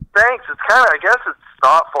 thanks. It's kind of, I guess it's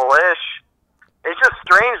thoughtful-ish. It's just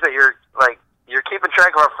strange that you're keeping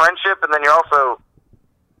track of our friendship, and then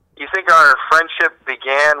you think our friendship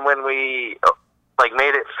began when we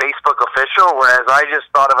made it Facebook official, whereas I just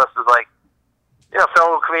thought of us as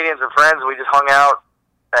fellow comedians and friends. We just hung out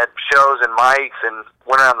at shows and mics and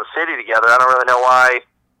went around the city together. I don't really know why.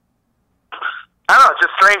 I don't know. It's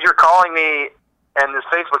just strange you're calling me and this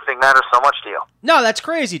Facebook thing matters so much to you. No, that's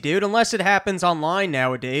crazy, dude. Unless it happens online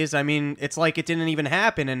nowadays. I mean, it's like it didn't even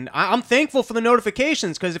happen. And I'm thankful for the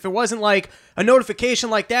notifications, because if it wasn't like a notification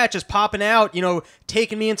like that just popping out,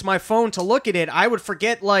 taking me into my phone to look at it, I would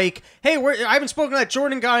forget, hey, I haven't spoken to that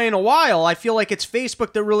Jordan guy in a while. I feel like it's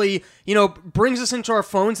Facebook that really, brings us into our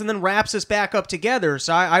phones and then wraps us back up together.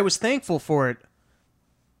 So I was thankful for it.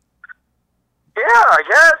 Yeah, I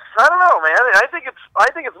guess. I don't know, man. I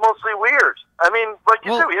think it's mostly weird. I mean, like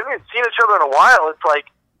you said, we haven't even seen each other in a while. It's like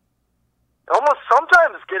almost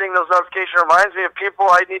sometimes getting those notifications reminds me of people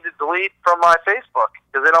I need to delete from my Facebook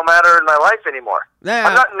because they don't matter in my life anymore. Yeah.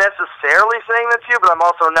 I'm not necessarily saying that's you, but I'm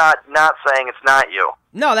also not saying it's not you.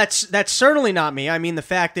 No, that's certainly not me. I mean, the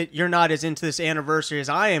fact that you're not as into this anniversary as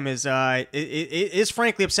I am is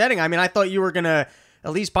frankly upsetting. I mean, I thought you were gonna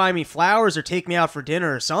at least buy me flowers or take me out for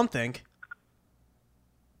dinner or something.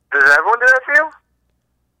 Does everyone do that for you?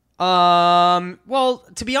 Well,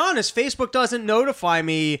 to be honest, Facebook doesn't notify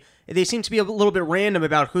me. They seem to be a little bit random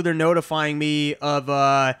about who they're notifying me of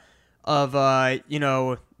the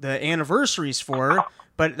anniversaries for.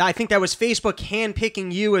 But I think that was Facebook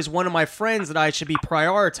handpicking you as one of my friends that I should be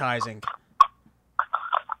prioritizing.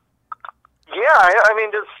 Yeah, I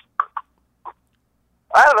mean,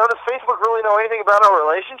 I don't know. Does Facebook really know anything about our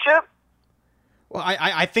relationship? Well,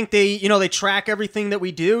 I think they track everything that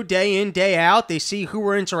we do day in, day out. They see who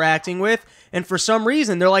we're interacting with. And for some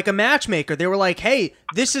reason, they're like a matchmaker. They were like, hey,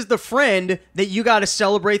 this is the friend that you got to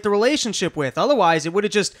celebrate the relationship with. Otherwise, it would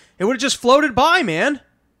have just floated by, man.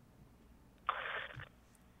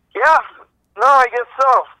 Yeah. No, I guess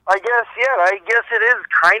so. I guess it is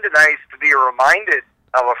kind of nice to be reminded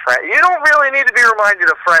of a friend. You don't really need to be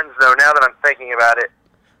reminded of friends, though, now that I'm thinking about it.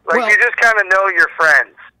 Like, you just kind of know your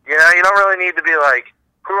friends. You know, you don't really need to be like,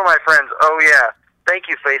 who are my friends? Oh, yeah. Thank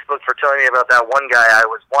you, Facebook, for telling me about that one guy I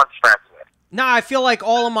was once friends with. Nah, I feel like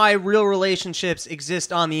all of my real relationships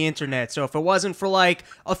exist on the internet. So if it wasn't for like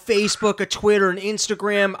a Facebook, a Twitter, an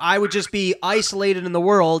Instagram, I would just be isolated in the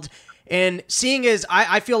world. And seeing as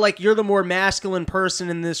I feel like you're the more masculine person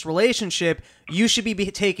in this relationship, you should be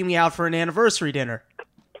taking me out for an anniversary dinner.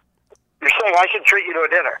 You're saying I should treat you to a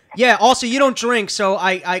dinner? Yeah, also, you don't drink, so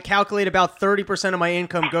I calculate about 30% of my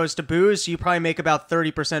income goes to booze, so you probably make about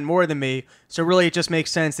 30% more than me. So really, it just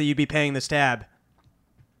makes sense that you'd be paying this tab.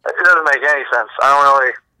 It doesn't make any sense.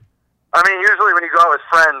 I mean, usually when you go out with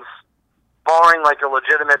friends, barring like a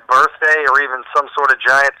legitimate birthday or even some sort of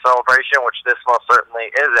giant celebration, which this most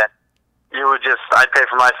certainly isn't, I'd pay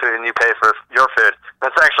for my food and you pay for your food.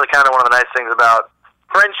 That's actually kind of one of the nice things about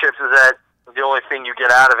friendships is that the only thing you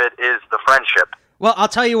get out of it is the friendship. Well, I'll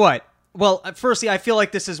tell you what. Well, firstly, I feel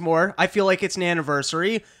like this is more. I feel like it's an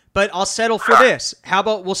anniversary, but I'll settle for this. How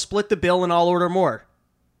about we'll split the bill and I'll order more?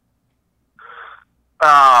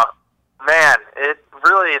 Man, it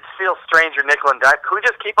feels strange or nickel and dime. Could we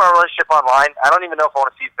just keep our relationship online? I don't even know if I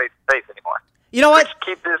want to see you face to face anymore. You know what? Just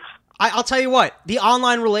keep this. I'll tell you what. The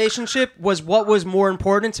online relationship was what was more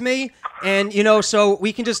important to me, and so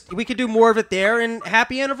we could do more of it there. And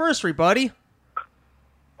happy anniversary, buddy.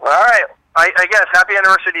 All right. I guess happy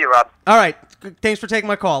anniversary to you, Rob. All right. Thanks for taking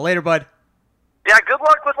my call. Later, bud. Yeah. Good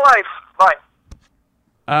luck with life.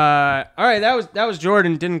 Bye. All right. That was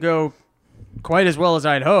Jordan. Didn't go quite as well as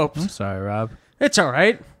I'd hoped. I'm sorry, Rob. It's all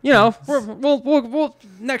right. We'll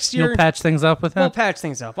next year. You'll patch things up with him? We'll patch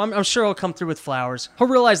things up. I'm sure he'll come through with flowers. He'll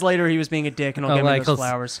realize later he was being a dick and he'll give me those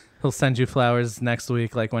flowers. He'll send you flowers next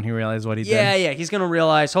week, like when he realizes what he did. Yeah. He's going to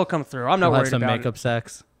realize. He'll come through. I'm not worried about it. Have some makeup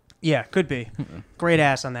sex. Yeah, could be. Great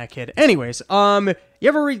ass on that kid. Anyways, you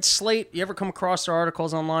ever read Slate? You ever come across their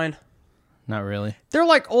articles online? Not really. They're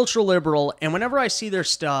like ultra liberal, and whenever I see their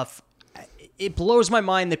stuff, it blows my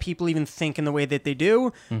mind that people even think in the way that they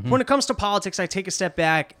do. Mm-hmm. When it comes to politics, I take a step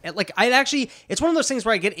back. Like, it's one of those things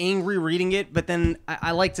where I get angry reading it, but then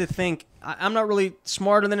I like to think I'm not really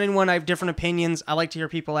smarter than anyone. I have different opinions. I like to hear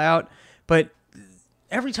people out, but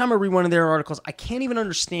every time I read one of their articles, I can't even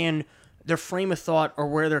understand their frame of thought or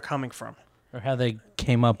where they're coming from. Or how they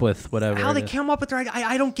came up with whatever. How they came up with their...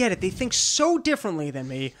 I don't get it. They think so differently than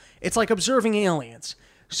me. It's like observing aliens.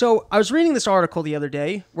 So I was reading this article the other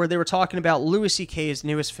day where they were talking about Louis C.K.'s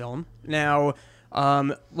newest film. Now,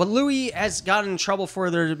 what Louis has gotten in trouble for,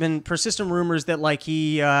 there have been persistent rumors that like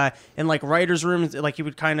he, in like writers' rooms, like he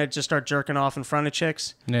would kind of just start jerking off in front of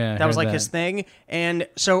chicks. Yeah, that was like his thing. And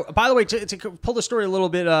so, by the way, to pull the story a little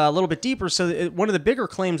bit deeper, so one of the bigger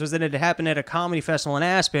claims was that it had happened at a comedy festival in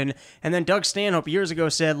Aspen, and then Doug Stanhope years ago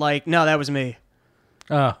said like, no, that was me.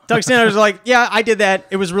 Oh. Doug Stanhope was like, yeah, I did that.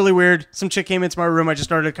 It was really weird. Some chick came into my room. I just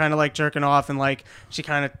started kind of like jerking off, and like she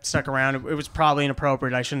kind of stuck around. It was probably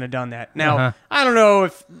inappropriate. I shouldn't have done that. Now, I don't know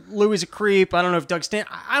if Louis is a creep. I don't know if Doug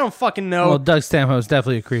Stanhope... I don't fucking know. Well, Doug Stanhope is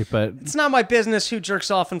definitely a creep, but... It's not my business who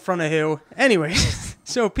jerks off in front of who. Anyway,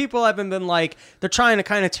 so people haven't been like... They're trying to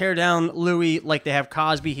kind of tear down Louis like they have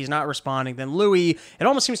Cosby. He's not responding. Then Louis... It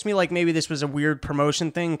almost seems to me like maybe this was a weird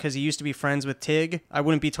promotion thing because he used to be friends with Tig. I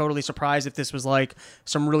wouldn't be totally surprised if this was like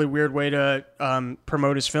some really weird way to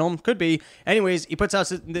promote his film. Could be. Anyways, he puts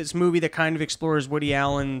out this movie that kind of explores Woody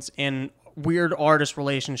Allen's and weird artist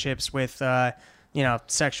relationships with,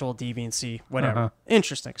 sexual deviancy, whatever.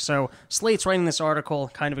 Interesting. So Slate's writing this article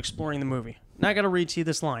kind of exploring the movie. Now I got to read to you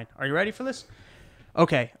this line. Are you ready for this?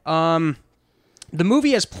 Okay. The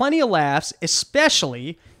movie has plenty of laughs,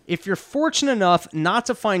 especially if you're fortunate enough not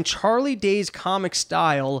to find Charlie Day's comic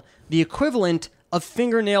style the equivalent of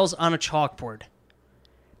fingernails on a chalkboard.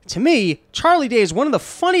 To me, Charlie Day is one of the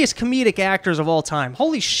funniest comedic actors of all time.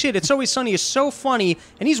 Holy shit, It's Always Sunny is so funny,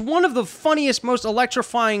 and he's one of the funniest, most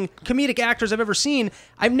electrifying comedic actors I've ever seen.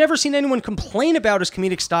 I've never seen anyone complain about his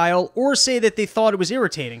comedic style or say that they thought it was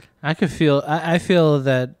irritating. I feel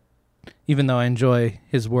that even though I enjoy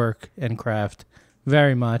his work and craft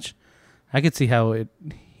very much, I could see how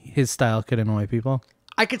his style could annoy people.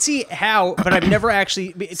 I could see how, but I've never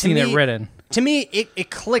actually... Seen it written. to me,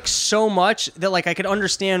 it clicks so much that like I could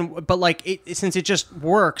understand, but like since it just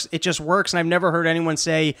works, and I've never heard anyone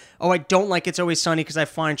say, "Oh, I don't like It's Always Sunny because I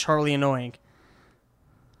find Charlie annoying."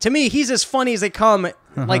 To me, he's as funny as they come.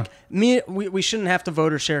 Like me, we shouldn't have to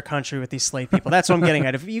vote or share country with these Slate people. That's what I'm getting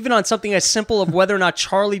at. If even on something as simple of whether or not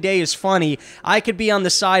Charlie Day is funny, I could be on the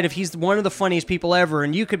side of he's one of the funniest people ever,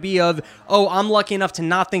 and you could be of, oh, I'm lucky enough to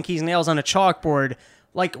not think he's nails on a chalkboard.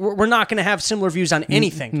 Like we're not going to have similar views on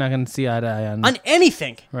anything. Not going to see eye to eye on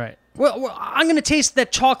anything. Right. Well, I'm going to taste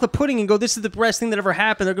that chocolate pudding and go, this is the best thing that ever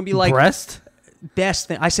happened. They're going to be like... Breast? Best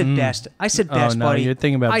thing. I said best. I said best, no, buddy. You're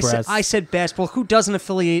thinking about breast. I said best. Well, who doesn't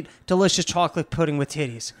affiliate delicious chocolate pudding with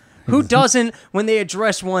titties? Who doesn't, when they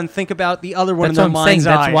address one, think about the other one in their mind's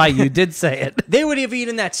eye? That's why you did say it. They would have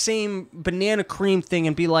eaten that same banana cream thing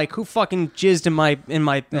and be like, who fucking jizzed in my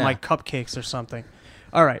cupcakes or something?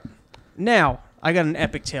 All right. Now, I got an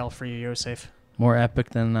epic tale for you, Yosef. More epic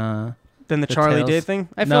than the Charlie Day thing?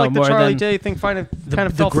 I feel like the Charlie Day thing kind of fell flat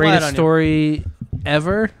on you. The greatest story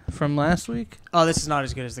ever from last week? Oh, this is not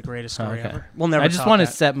as good as the greatest story ever. We'll never. I just want to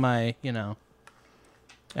set my, all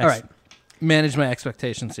right, manage my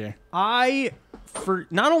expectations here. For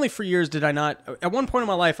not only for years did I not. At one point in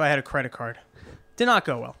my life, I had a credit card. Did not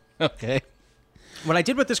go well. Okay. What I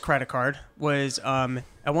did with this credit card was,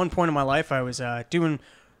 at one point in my life, I was doing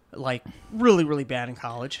like really, really bad in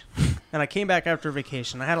college, and I came back after a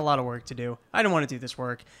vacation. I had a lot of work to do. I didn't want to do this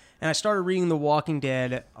work, and I started reading The Walking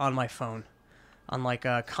Dead on my phone, on like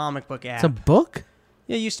a comic book app. It's a book?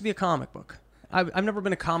 Yeah, it used to be a comic book. I've never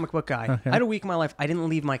been a comic book guy. Okay. I had a week in my life. I didn't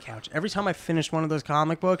leave my couch. Every time I finished one of those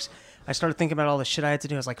comic books, I started thinking about all the shit I had to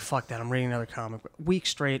do. I was like, fuck that. I'm reading another comic book. Week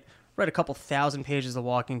straight. Read a couple thousand pages of The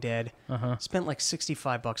Walking Dead. Spent like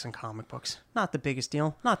 $65 on comic books. Not the biggest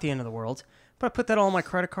deal. Not the end of the world. But I put that all on my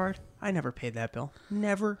credit card. I never paid that bill.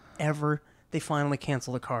 Never, ever. They finally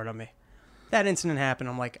canceled the card on me. That incident happened.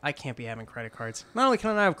 I'm like, I can't be having credit cards. Not only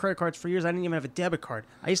can I not have credit cards for years, I didn't even have a debit card.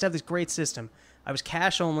 I used to have this great system. I was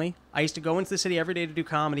cash only. I used to go into the city every day to do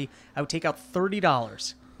comedy. I would take out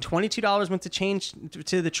 $30. $22 went to change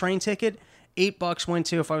to the train ticket. $8 went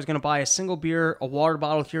to if I was going to buy a single beer, a water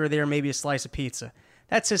bottle here or there, maybe a slice of pizza.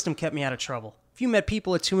 That system kept me out of trouble. If you met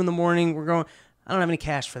people at 2 a.m, we're going, I don't have any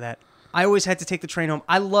cash for that. I always had to take the train home.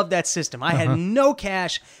 I love that system. I had no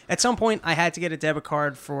cash. At some point, I had to get a debit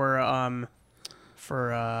card for I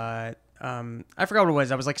forgot what it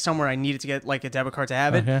was. I was like somewhere I needed to get like a debit card to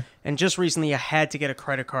have it. And just recently I had to get a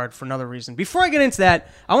credit card for another reason. Before I get into that,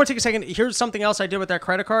 I want to take a second. Here's something else I did with that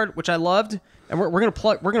credit card, which I loved. And we're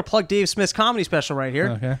gonna plug Dave Smith's comedy special right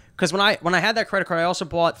here. Because when I had that credit card, I also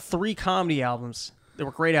bought 3 comedy albums. They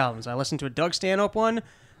were great albums. I listened to a Doug Stanhope one,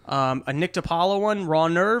 a Nick DiPaolo one, Raw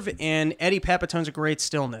Nerve, and Eddie Pepitone's A Great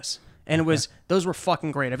Stillness. And those were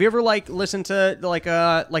fucking great. Have you ever listened to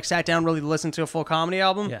sat down really to listen to a full comedy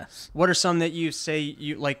album? Yes. What are some that you say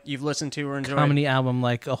you've listened to or enjoyed? Comedy album,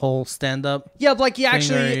 like a whole stand up? Yeah, you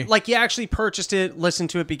actually purchased it, listened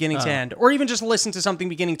to it beginning to end, or even just listen to something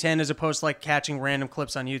beginning to end as opposed to like catching random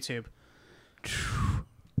clips on YouTube.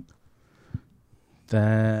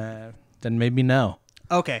 Then maybe no.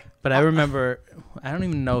 Okay. But I remember, I don't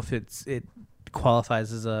even know if it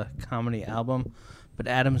qualifies as a comedy album. But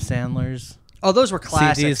Adam Sandler's those were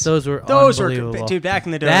classics. CDs, those were unbelievable. Dude, back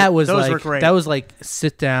in the day, those were great. That was like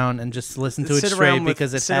sit down and just listen to it straight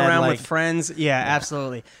because it sit had around like, with friends. Yeah,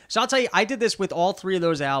 absolutely. So I'll tell you, I did this with all 3 of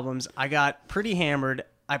those albums. I got pretty hammered.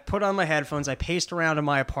 I put on my headphones. I paced around in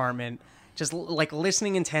my apartment, just like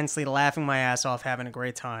listening intensely, laughing my ass off, having a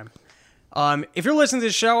great time. If you're listening to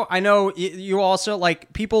this show, I know you also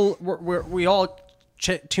like people. We all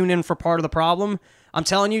tune in for part of the problem. I'm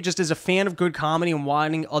telling you, just as a fan of good comedy and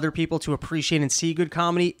wanting other people to appreciate and see good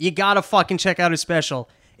comedy, you gotta fucking check out his special.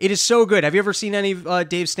 It is so good. Have you ever seen any of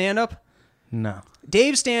Dave's stand-up? No.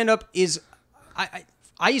 Dave's stand-up is...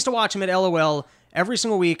 I used to watch him at LOL every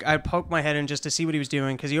single week. I'd poke my head in just to see what he was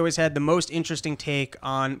doing because he always had the most interesting take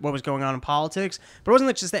on what was going on in politics. But it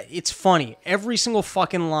wasn't just that. It's funny. Every single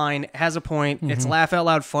fucking line has a point. It's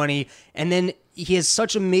laugh-out-loud funny. And then... he has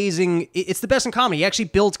such amazing... It's the best in comedy. He actually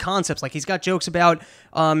builds concepts. Like, he's got jokes about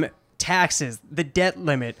taxes, the debt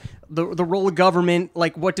limit, the role of government,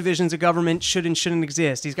 like what divisions of government should and shouldn't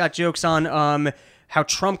exist. He's got jokes on how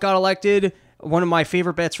Trump got elected. One of my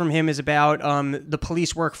favorite bets from him is about the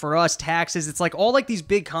police work for us, taxes. It's like all like these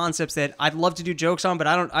big concepts that I'd love to do jokes on, but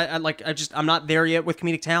I'm not there yet with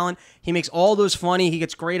comedic talent. He makes all those funny. He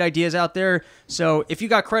gets great ideas out there. So if you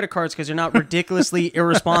got credit cards because you're not ridiculously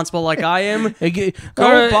irresponsible like I am,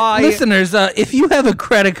 go buy. Listeners, if you have a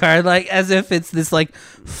credit card, like as if it's this like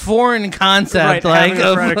foreign concept, right, like having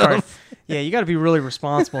a credit card. Yeah, you got to be really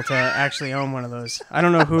responsible to actually own one of those. I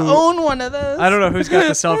don't know who own one of those. I don't know who's got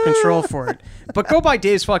the self-control for it. But go buy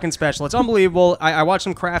Dave's fucking special. It's unbelievable. I watched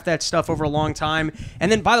him craft that stuff over a long time.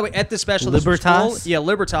 And then, by the way, at the special, Libertas? Yeah,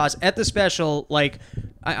 Libertas. At the special, like,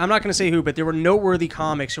 I'm not going to say who, but there were noteworthy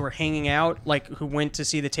comics who were hanging out, like, who went to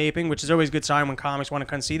see the taping, which is always a good sign when comics want to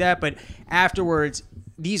come see that. But afterwards,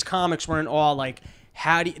 these comics weren't all like,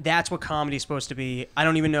 that's what comedy's supposed to be. I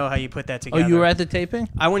don't even know how you put that together. Oh, you were at the taping?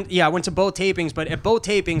 I went to both tapings, but at both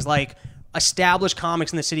tapings, like, established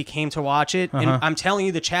comics in the city came to watch it, and I'm telling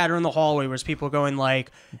you, the chatter in the hallway was people going like,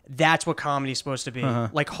 that's what comedy's supposed to be.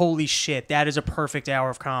 Like, holy shit, that is a perfect hour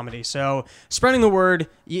of comedy. So spreading the word.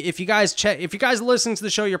 If you guys listen to the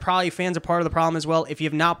show, you're probably fans of Part of the Problem as well. If you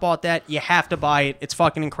have not bought that, you have to buy it. It's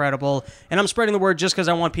fucking incredible. And I'm spreading the word just because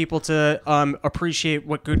I want people to appreciate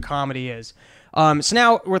what good comedy is. So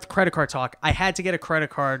now with credit card talk, I had to get a credit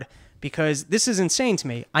card because this is insane to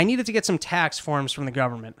me. I needed to get some tax forms from the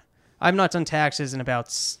government. I've not done taxes in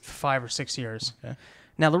about 5 or 6 years. Okay.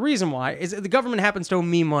 Now, the reason why is the government happens to owe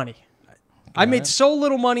me money. I made so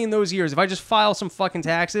little money in those years. If I just file some fucking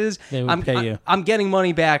taxes, I'm getting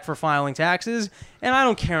money back for filing taxes, and I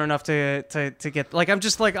don't care enough to get, like,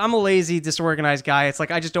 I'm a lazy, disorganized guy. It's like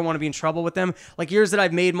I just don't want to be in trouble with them. Like, years that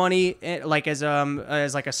I've made money, like as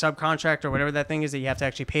like a subcontractor or whatever that thing is that you have to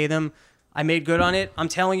actually pay them, I made good on it. I'm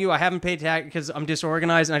telling you, I haven't paid tax because I'm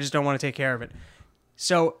disorganized and I just don't want to take care of it.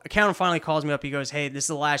 So accountant finally calls me up. He goes, hey, this is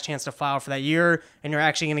the last chance to file for that year, and you're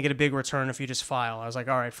actually going to get a big return if you just file. I was like,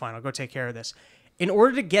 all right, fine. I'll go take care of this. In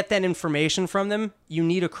order to get that information from them, you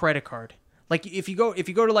need a credit card. Like, if you go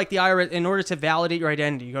to, like, the IRS, in order to validate your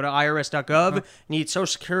identity, you go to irs.gov, you need Social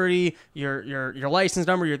Security, your license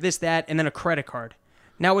number, your this, that, and then a credit card.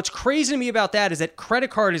 Now, what's crazy to me about that is that credit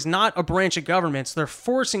card is not a branch of government, so they're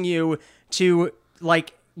forcing you to,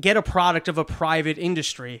 like, get a product of a private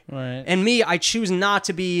industry. Right. And me, I choose not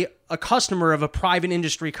to be a customer of a private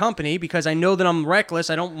industry company because I know that I'm reckless.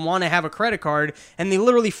 I don't want to have a credit card. And they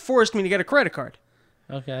literally forced me to get a credit card.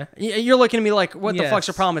 Okay. You're looking at me like, what the fuck's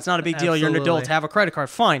your problem? It's not a big deal. You're an adult. Have a credit card.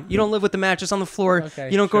 Fine. You don't live with the mattress on the floor. Okay,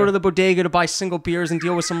 you don't go to the bodega to buy single beers and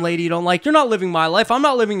deal with some lady you don't like. You're not living my life. I'm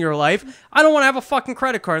not living your life. I don't want to have a fucking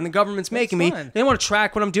credit card, and the government's making me. They want to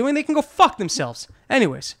track what I'm doing. They can go fuck themselves.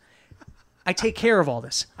 Anyways. I take care of all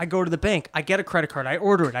this. I go to the bank. I get a credit card. I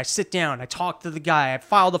order it. I sit down. I talk to the guy. I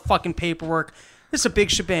file the fucking paperwork. This is a big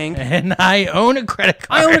shebang. And I own a credit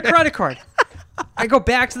card. I own a credit card. I go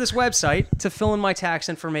back to this website to fill in my tax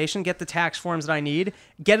information, get the tax forms that I need,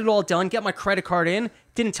 get it all done, get my credit card in.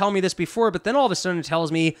 Didn't tell me this before, but then all of a sudden it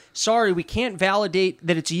tells me, sorry, we can't validate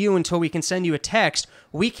that it's you until we can send you a text.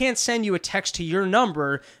 We can't send you a text to your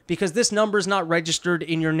number because this number is not registered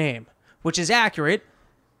in your name, which is accurate.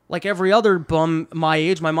 Like every other bum my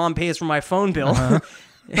age, my mom pays for my phone bill. I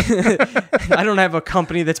don't have a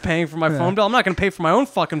company that's paying for my phone bill. I'm not going to pay for my own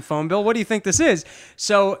fucking phone bill. What do you think this is?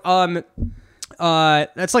 So,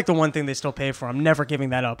 that's like the one thing they still pay for. I'm never giving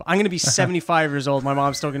that up. I'm going to be 75 years old. My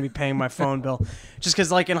mom's still going to be paying my phone bill. Just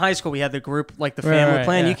because, like, in high school, we had the group, like, the family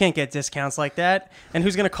plan. You can't get discounts like that. And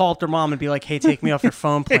who's going to call up their mom and be like, hey, take me off your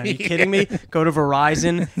phone plan? Are you kidding me? Go to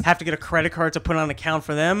Verizon, have to get a credit card to put on an account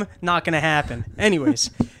for them? Not going to happen. Anyways.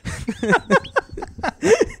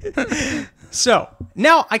 So,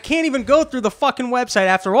 now I can't even go through the fucking website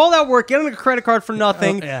after all that work, getting a credit card for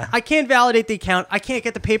nothing. I can't validate the account. I can't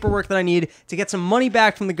get the paperwork that I need to get some money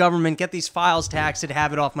back from the government, get these files taxed, and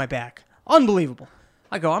have it off my back. Unbelievable.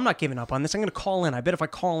 I go, I'm not giving up on this. I'm going to call in. I bet if I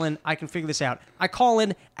call in, I can figure this out. I call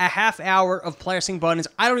in a half hour of pressing buttons.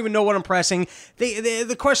 I don't even know what I'm pressing.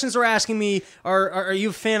 The questions they're asking me are you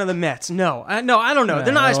a fan of the Mets? No, I don't know.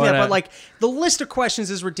 They're not asking me that, but like the list of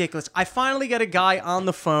questions is ridiculous. I finally get a guy on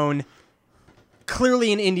the phone,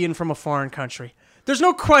 clearly an Indian from a foreign country. There's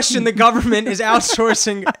no question the government is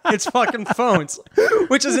outsourcing its fucking phones,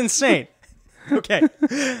 which is insane. Okay,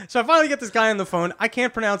 so I finally get this guy on the phone. I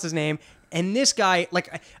can't pronounce his name. And this guy,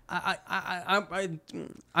 like, I'm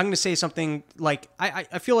going to say something like,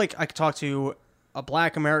 I feel like I could talk to a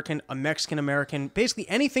black American, a Mexican American, basically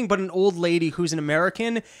anything but an old lady who's an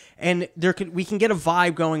American, and we can get a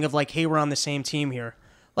vibe going of like, hey, we're on the same team here.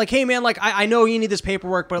 Like, hey, man, like, I know you need this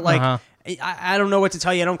paperwork, but like, I don't know what to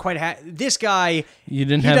tell you. I don't quite have... This guy... You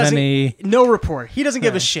didn't have any... No report. He doesn't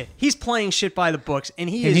give a shit. He's playing shit by the books, and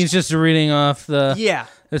he's just reading off the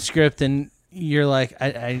script, and you're like,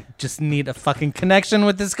 I just need a fucking connection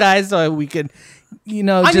with this guy so we could,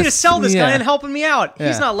 I need to sell this guy and helping me out.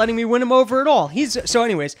 He's not letting me win him over at all. So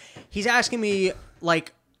anyways, he's asking me,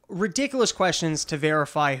 like, ridiculous questions to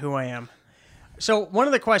verify who I am. So one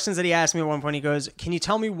of the questions that he asked me at one point, he goes, can you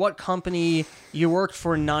tell me what company you worked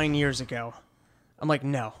for 9 years ago? I'm like,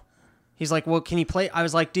 no. He's like, well, can you play? I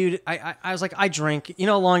was like, dude, I was like, I drink. You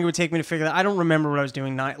know how long it would take me to figure that? I don't remember what I was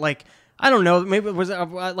doing. Like, I don't know. Maybe it was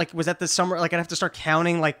was that the summer? Like, I'd have to start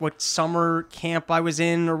counting like what summer camp I was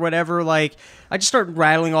in or whatever. Like, I just started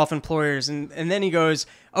rattling off employers, and then he goes,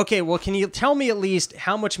 okay, well, can you tell me at least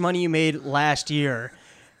how much money you made last year?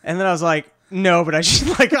 And then I was like, no, but I just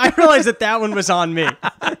I realized that one was on me.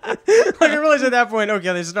 I realized at that point,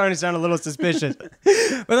 okay, they're starting to sound a little suspicious.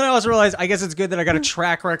 But then I also realized, I guess it's good that I got a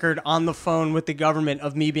track record on the phone with the government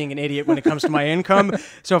of me being an idiot when it comes to my income.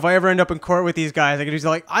 So if I ever end up in court with these guys, I could just be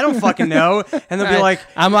like, I don't fucking know. And they'll be like,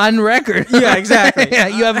 I'm on record. Yeah, exactly. Yeah,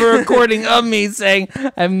 you have a recording of me saying,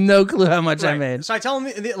 I have no clue how much I made. So I tell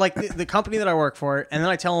them the company that I work for, and then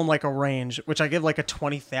I tell them like a range, which I give like a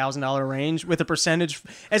 $20,000 range with a percentage,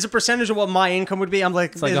 as a percentage of what my income would be. I'm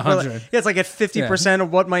like, it's like 100. Yeah, it's like at 50%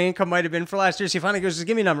 of what my income might have been for last year. So he finally goes, just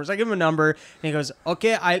give me numbers. I give him a number, and he goes,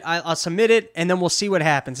 okay, I'll submit it, and then we'll see what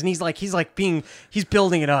happens. And he's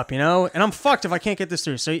building it up, you know. And I'm fucked if I can't get this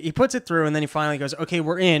through. So he puts it through, and then he finally goes, okay,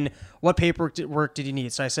 we're in. What paperwork did you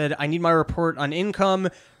need? So I said, I need my report on income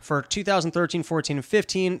for 2013, 14, and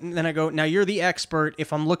 15. And then I go, now you're the expert.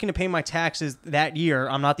 If I'm looking to pay my taxes that year,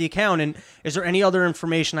 I'm not the accountant. Is there any other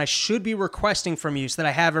information I should be requesting from you so that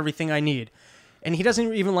I have everything I need? And he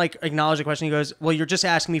doesn't even acknowledge the question. He goes, well, you're just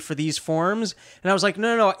asking me for these forms. And I was like,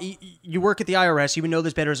 no. You work at the IRS. You would know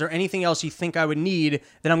this better. Is there anything else you think I would need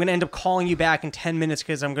that I'm going to end up calling you back in 10 minutes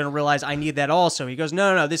because I'm going to realize I need that also? He goes,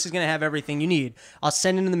 no. This is going to have everything you need. I'll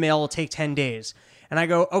send it in the mail. It'll take 10 days. And I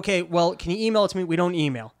go, okay, well, can you email it to me? We don't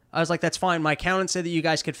email. I was like, that's fine. My accountant said that you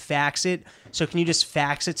guys could fax it. So can you just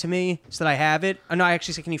fax it to me so that I have it? No, I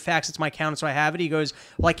actually said, can you fax it to my accountant so I have it? He goes,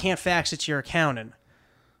 well, I can't fax it to your accountant.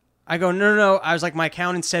 I go, no. I was like, my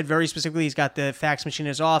accountant said very specifically he's got the fax machine in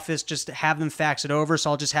his office. Just have them fax it over,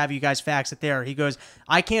 so I'll just have you guys fax it there. He goes,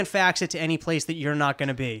 I can't fax it to any place that you're not going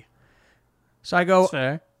to be. So I go,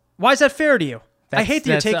 fair. Why is that fair to you? I hate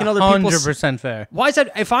that you're taking other people's... 100% fair. Why is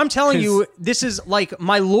that? If I'm telling you this is like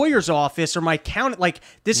my lawyer's office or my accountant, like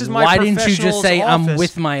this is my professional's office. Why didn't you just say I'm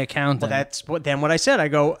with my accountant? Well, that's what I said. I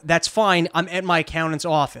go, that's fine. I'm at my accountant's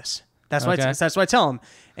office. That's what I tell him.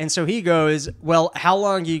 And so he goes, well, how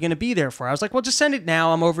long are you going to be there for? I was like, well, just send it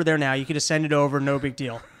now. I'm over there now. You could just send it over. No big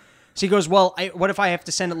deal. So he goes, well, what if I have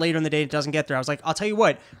to send it later in the day and it doesn't get there? I was like, I'll tell you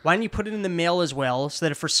what. Why don't you put it in the mail as well so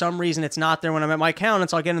that if for some reason it's not there when I'm at my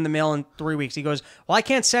accountant's, I'll get it in the mail in 3 weeks. He goes, well, I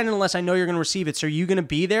can't send it unless I know you're going to receive it. So are you going to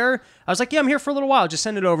be there? I was like, yeah, I'm here for a little while. Just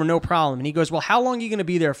send it over. No problem. And he goes, well, how long are you going to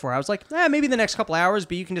be there for? I was like, maybe the next couple hours,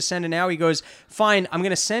 but you can just send it now. He goes, fine. I'm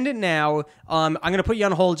going to send it now. I'm going to put you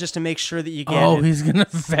on hold just to make sure that you get it. Oh, he's going to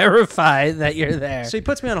verify that you're there. So he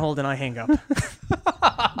puts me on hold and I hang up.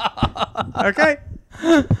 Okay?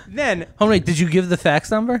 Then, wait, did you give the fax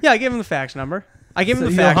number? Yeah, I gave him the fax number. I gave him the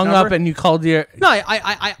You fax hung number. up and you called your... No,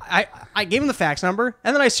 I gave him the fax number,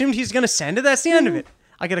 and then I assumed he's going to send it. That's the end of it.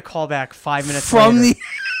 I get a call back 5 minutes later.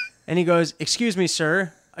 And he goes, excuse me,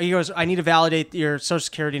 sir. He goes, I need to validate your Social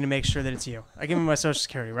Security to make sure that it's you. I give him my Social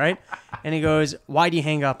Security, right? And he goes, why do you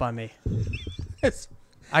hang up on me? I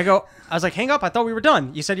was like, hang up? I thought we were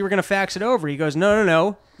done. You said you were going to fax it over. He goes,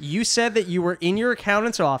 no. You said that you were in your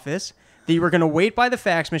accountant's office, that you were going to wait by the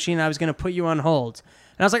fax machine, and I was going to put you on hold.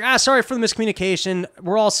 And I was like, sorry for the miscommunication.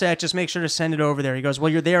 We're all set. Just make sure to send it over there. He goes,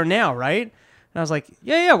 well, you're there now, right? And I was like,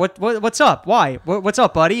 yeah. What's up? Why? What's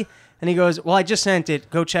up, buddy? And he goes, well, I just sent it.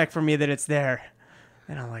 Go check for me that it's there.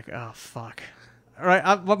 And I'm like, oh, fuck. All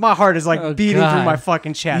right, my heart is beating through my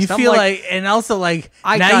fucking chest. You feel and also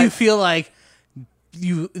you feel like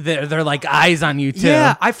they're like eyes on you too.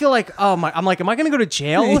 Yeah, I feel like, am I gonna go to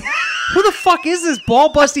jail? Who the fuck is this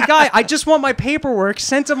ball busty guy? I just want my paperwork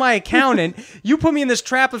sent to my accountant. You put me in this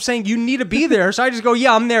trap of saying you need to be there, so I just go,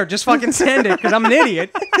 yeah, I'm there. Just fucking send it because I'm an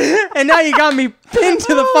idiot. And now you got me pinned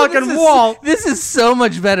to the fucking wall. This is so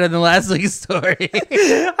much better than last week's story.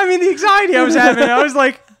 I mean, the anxiety I was having, I was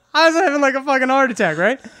having like a fucking heart attack,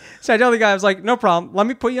 right? So I tell the guy, I was like, no problem. Let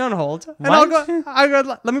me put you on hold. And I'll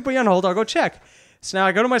go, let me put you on hold. I'll go check. So now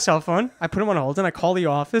I go to my cell phone, I put him on hold, and I call the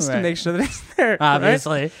office to make sure that it's there.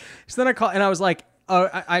 Obviously. Right? So then I call, and I was like,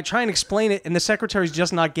 I try and explain it, and the secretary's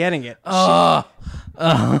just not getting it.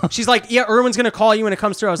 She's like, yeah, Erwin's going to call you when it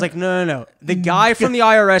comes through. I was like, no. The guy from the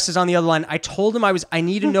IRS is on the other line. I told him I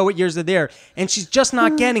need to know what years they're there, and she's just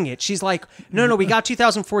not getting it. She's like, no, we got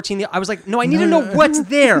 2014. I was like, no, I need to know what's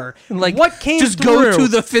there. What came just through. Just go to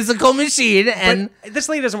the physical machine, and... But this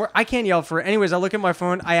lady doesn't work. I can't yell for her. Anyways, I look at my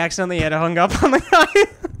phone. I accidentally had hung up on the guy.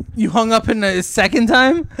 You hung up in the second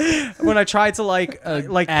time? When I tried to pick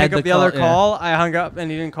up the other call, I hung up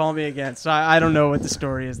and he didn't call me again. So I don't know what the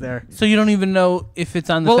story is there. So you don't even know if it's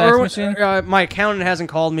on the fax machine? My accountant hasn't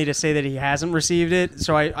called me to say that he hasn't received it.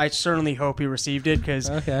 So I certainly hope he received it because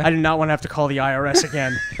I do not want to have to call the IRS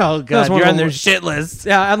again. Oh, God. You're on their shit list.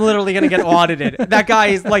 Yeah, I'm literally going to get audited. That guy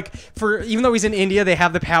is like, even though he's in India, they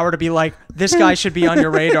have the power to be like, this guy should be on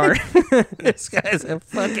your radar. This guy's a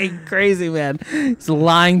fucking crazy man. He's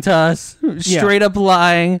lying to us, straight up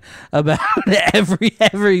lying about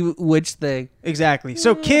every which thing. Exactly.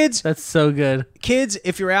 So kids, that's so good. Kids,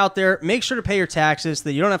 if you're out there, make sure to pay your taxes so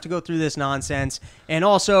that you don't have to go through this nonsense. And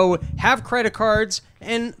also have credit cards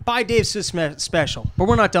and buy Dave's special. But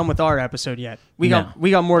we're not done with our episode yet. We got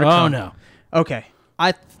more to come. Oh no. Okay.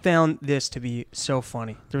 I found this to be so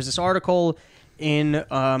funny. There was this article in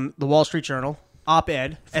the Wall Street Journal,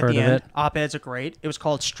 op-ed at the end. Op-eds are great. It was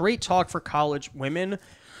called Straight Talk for College Women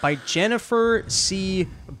by Jennifer C.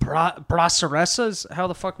 Braceras. How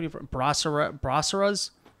the fuck would you... Braceras?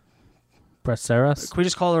 Braceras? Can we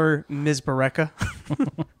just call her Ms. Bareka?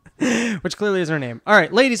 Which clearly is her name. All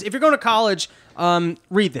right, ladies, if you're going to college,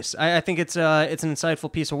 read this. I think it's an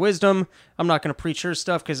insightful piece of wisdom. I'm not going to preach her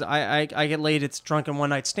stuff because I get laid. It's drunken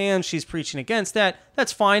one-night stands. She's preaching against that.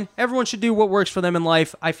 That's fine. Everyone should do what works for them in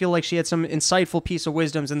life. I feel like she had some insightful piece of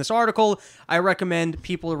wisdoms in this article. I recommend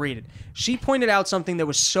people read it. She pointed out something that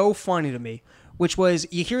was so funny to me, which was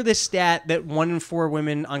you hear this stat that 1 in 4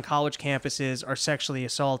 women on college campuses are sexually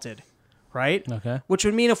assaulted, right? Okay. Which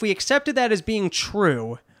would mean if we accepted that as being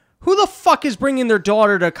true... Who the fuck is bringing their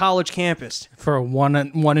daughter to a college campus? For a 1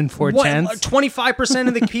 in 4 chance? 25%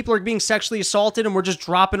 of the people are being sexually assaulted and we're just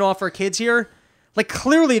dropping off our kids here? Like,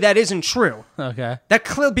 clearly that isn't true. Okay.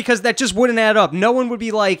 Because that just wouldn't add up. No one would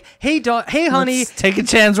be like, hey, honey. Let's take a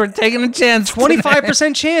chance. We're taking a chance.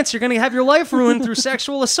 25% chance you're going to have your life ruined through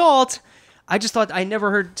sexual assault. I just thought, I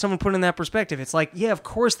never heard someone put in that perspective. It's like, yeah, of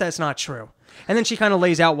course that's not true. And then she kind of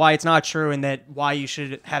lays out why it's not true and that why you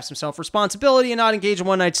should have some self-responsibility and not engage in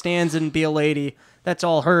one-night stands and be a lady. That's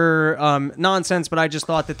all her nonsense, but I just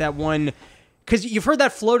thought that one... Because you've heard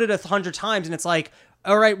that floated 100 times, and it's like,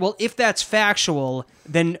 all right, well, if that's factual,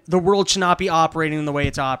 then the world should not be operating in the way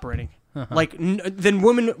it's operating. Uh-huh. Like,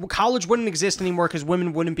 then college wouldn't exist anymore because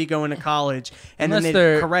women wouldn't be going to college. And then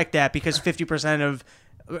they'd correct that because 50% of...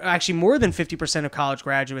 Actually, more than 50% of college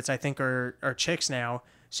graduates, I think, are chicks now.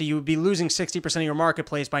 So you would be losing 60% of your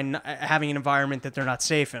marketplace by having an environment that they're not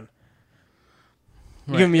safe in.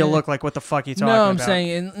 You're giving me a look like, what the fuck are you talking about? No, I'm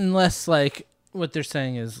saying unless, like, what they're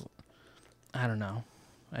saying is, I don't know.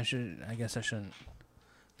 I guess I shouldn't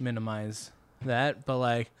minimize that. But,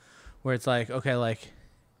 like, where it's like, okay, like,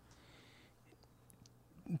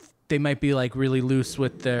 they might be, like, really loose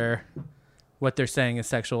with what they're saying is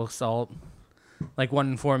sexual assault. Like 1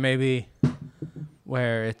 in 4 maybe,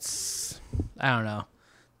 where it's, I don't know,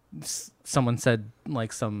 someone said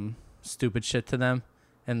like some stupid shit to them,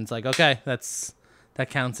 and it's like, okay, that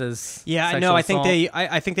counts as sexual no, I assault. think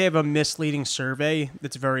I think they have a misleading survey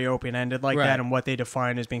that's very open ended like that, and what they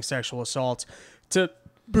define as being sexual assault to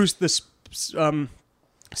boost this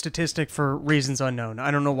statistic for reasons unknown. I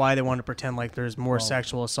don't know why they want to pretend like there's more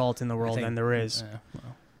sexual assault in the world than there is. Yeah,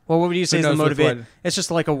 well, what would you say is the motivation? It's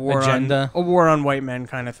just like a war on white men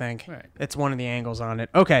kind of thing. Right. It's one of the angles on it.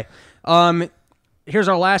 Okay. Here's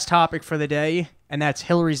our last topic for the day, and that's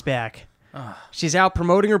Hillary's back. She's out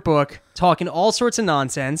promoting her book, talking all sorts of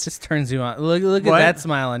nonsense. This turns you on. Look at that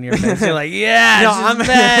smile on your face. You're like, yeah, she's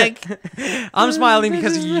back. I'm smiling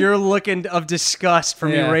because you're looking of disgust for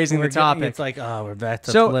me raising the topic. It's like, oh, we're back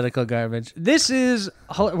to political garbage. This is,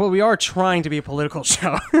 well, we are trying to be a political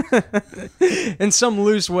show in some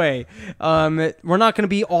loose way. We're not going to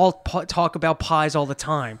be all talk about pies all the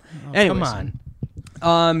time. Anyways, come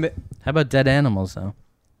on. How about dead animals, though?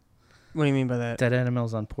 What do you mean by that? Dead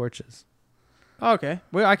animals on porches. Okay,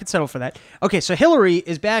 well, I could settle for that. Okay, so Hillary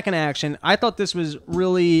is back in action. I thought this was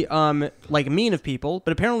really mean of people,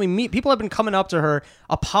 but apparently people have been coming up to her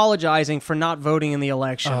apologizing for not voting in the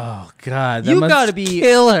election. Oh God, you got to be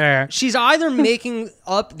kill her. She's either making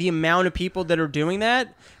up the amount of people that are doing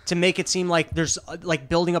that to make it seem like there's like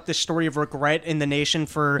building up this story of regret in the nation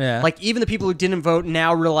for like even the people who didn't vote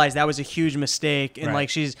now realize that was a huge mistake, and like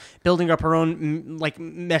she's building up her own like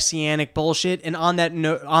messianic bullshit. And on that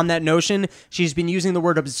notion, she's been using the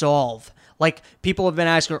word absolve Like, people have been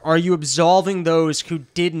asking her, are you absolving those who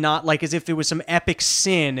did not, like, as if it was some epic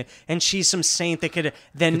sin, and she's some saint that could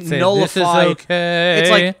then nullify. This is okay. It's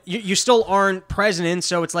like, you still aren't president,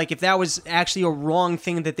 so it's like, if that was actually a wrong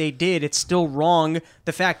thing that they did, it's still wrong.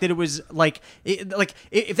 The fact that it was, like,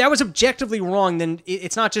 if that was objectively wrong, then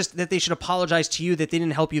it's not just that they should apologize to you that they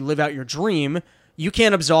didn't help you live out your dream. You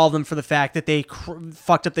can't absolve them for the fact that they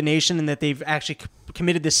fucked up the nation and that they've actually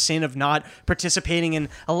committed this sin of not participating in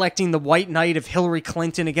electing the white knight of Hillary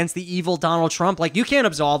Clinton against the evil Donald Trump. Like, you can't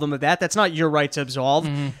absolve them of that. That's not your right to absolve.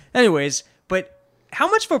 Anyways, but how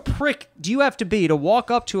much of a prick do you have to be to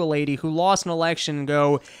walk up to a lady who lost an election and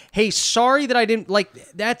go, hey, sorry that I didn't, like,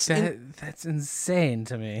 that's insane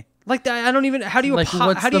to me. Like, I don't even, how do you, like,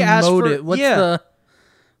 how do you ask motive? for,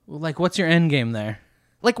 What's your end game there?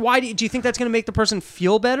 Like, why do you think that's going to make the person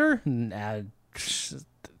feel better? Nah,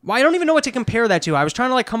 well, I don't even know what to compare that to. I was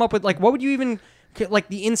trying to, like, come up with, like, what would you even, like,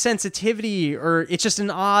 the insensitivity, or it's just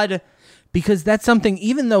an odd... Because that's something,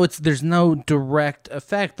 even though there's no direct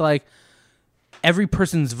effect, like, every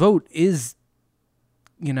person's vote is,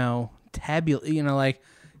 like,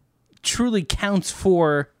 truly counts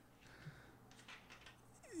for,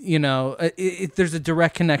 there's a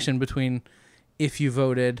direct connection between if you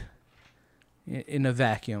voted in a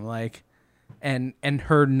vacuum, like, and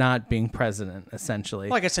her not being president, essentially.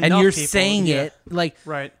 Like, it's and enough you're people, saying yeah. it, like,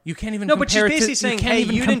 right. You can't even no, but she's basically saying, hey,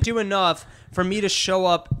 you didn't do enough for me to show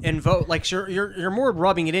up and vote. Like, you're more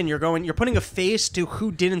rubbing it in. You're putting a face to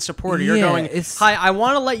who didn't support her. You're going, hi, I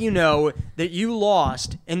want to let you know that you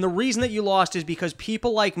lost, and the reason that you lost is because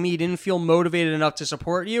people like me didn't feel motivated enough to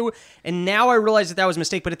support you, and now I realize that was a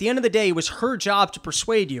mistake, but at the end of the day, it was her job to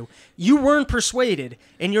persuade you. You weren't persuaded,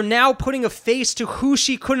 and you're now putting a face to who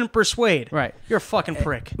she couldn't persuade. Right. You're a fucking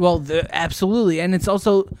prick. Well, absolutely, and it's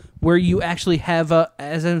also where you actually have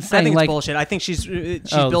as I'm saying, I think like, it's bullshit. I think she's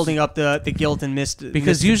building up the guilt and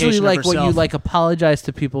because usually, like, what you, like, apologize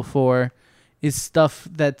to people for is stuff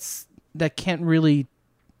that can't really,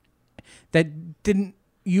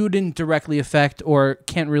 you didn't directly affect or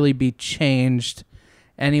can't really be changed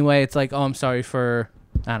anyway. It's like, oh, I'm sorry for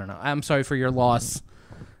your loss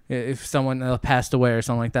if someone passed away or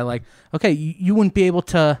something like that. Like, okay, you wouldn't be able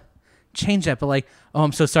to change that, but, like, oh,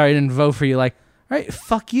 I'm so sorry I didn't vote for you. Like, all right,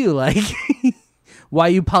 fuck you. Like, why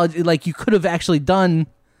you apologize? Like, you could have actually done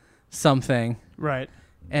something. Right.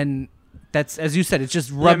 And that's, as you said, it's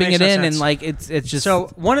just rubbing it in, and, like, it's just... So,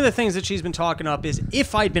 one of the things that she's been talking up is,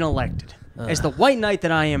 if I'd been elected, as the white knight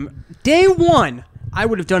that I am, day one, I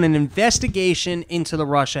would have done an investigation into the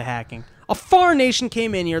Russia hacking. A foreign nation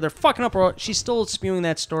came in here. They're fucking up. She's still spewing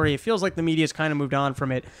that story. It feels like the media's kind of moved on from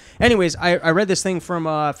it. Anyways, I read this thing from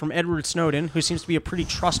Edward Snowden, who seems to be a pretty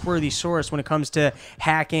trustworthy source when it comes to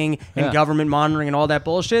hacking and government monitoring and all that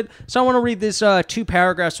bullshit. So I want to read this 2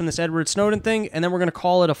 paragraphs from this Edward Snowden thing, and then we're going to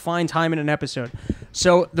call it a fine time in an episode.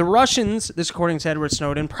 So the Russians, this according to Edward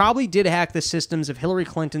Snowden, probably did hack the systems of Hillary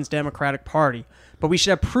Clinton's Democratic Party. But we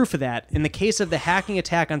should have proof of that. In the case of the hacking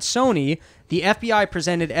attack on Sony, the FBI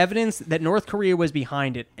presented evidence that North Korea was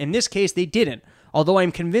behind it. In this case, they didn't. Although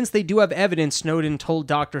I'm convinced they do have evidence, Snowden told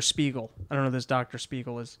Dr. Spiegel. I don't know who this Dr.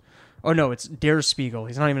 Spiegel is. Oh, no, it's Der Spiegel.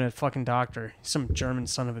 He's not even a fucking doctor. He's some German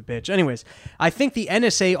son of a bitch. Anyways, I think the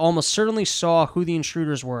NSA almost certainly saw who the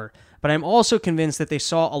intruders were. But I'm also convinced that they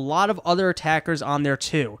saw a lot of other attackers on there,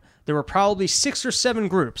 too. There were probably 6 or 7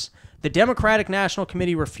 groups. The Democratic National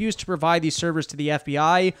Committee refused to provide these servers to the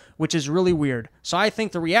FBI, which is really weird. So I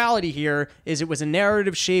think the reality here is it was a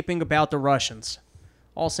narrative shaping about the Russians.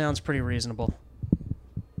 All sounds pretty reasonable.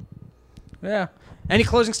 Yeah. Any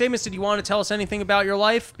closing statements? Did you want to tell us anything about your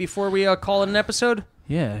life before we call it an episode?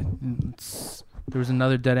 Yeah. There was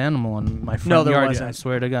another dead animal in my front no, there yard. Wasn't. I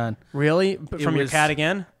swear to God. Really? From your cat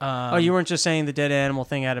again? Oh, you weren't just saying the dead animal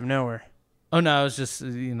thing out of nowhere. Oh, no, it was just,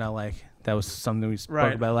 like... That was something we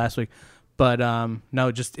spoke about last week, but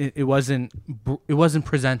no, just it wasn't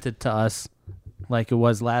presented to us like it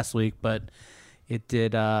was last week, but it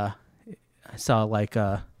did. I saw like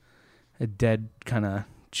a dead kind of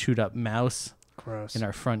chewed up mouse. Gross. In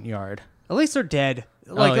our front yard. At least they're dead.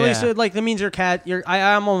 Like at least like that means your cat.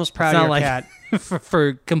 I'm almost proud of your cat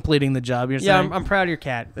for completing the job. You're saying? Yeah, I'm proud of your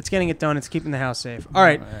cat. It's getting it done. It's keeping the house safe. All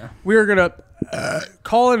right, we're gonna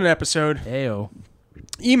call it an episode. Ayo.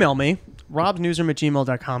 Email me,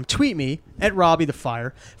 robnewsroom@gmail.com. Tweet me at Robbie the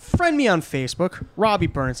Fire. Friend me on Facebook, Robbie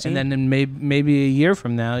Bernstein. And then maybe a year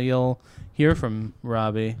from now, you'll hear from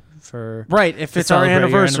Robbie for if it's our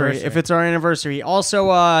anniversary. If it's our anniversary.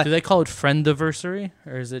 Also, do they call it friendiversary,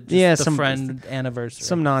 or is it just the friend anniversary?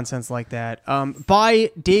 Some nonsense like that.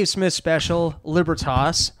 Buy Dave Smith's special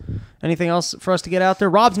Libertas Anything else for us to get out there?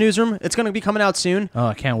 Rob's Newsroom. It's going to be coming out soon. Oh,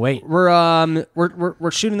 I can't wait.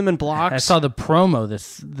 We're shooting them in blocks. I saw the promo.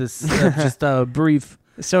 This just a brief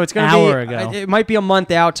so it's going to hour ago. It might be a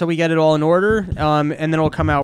month out till we get it all in order, and then it'll come out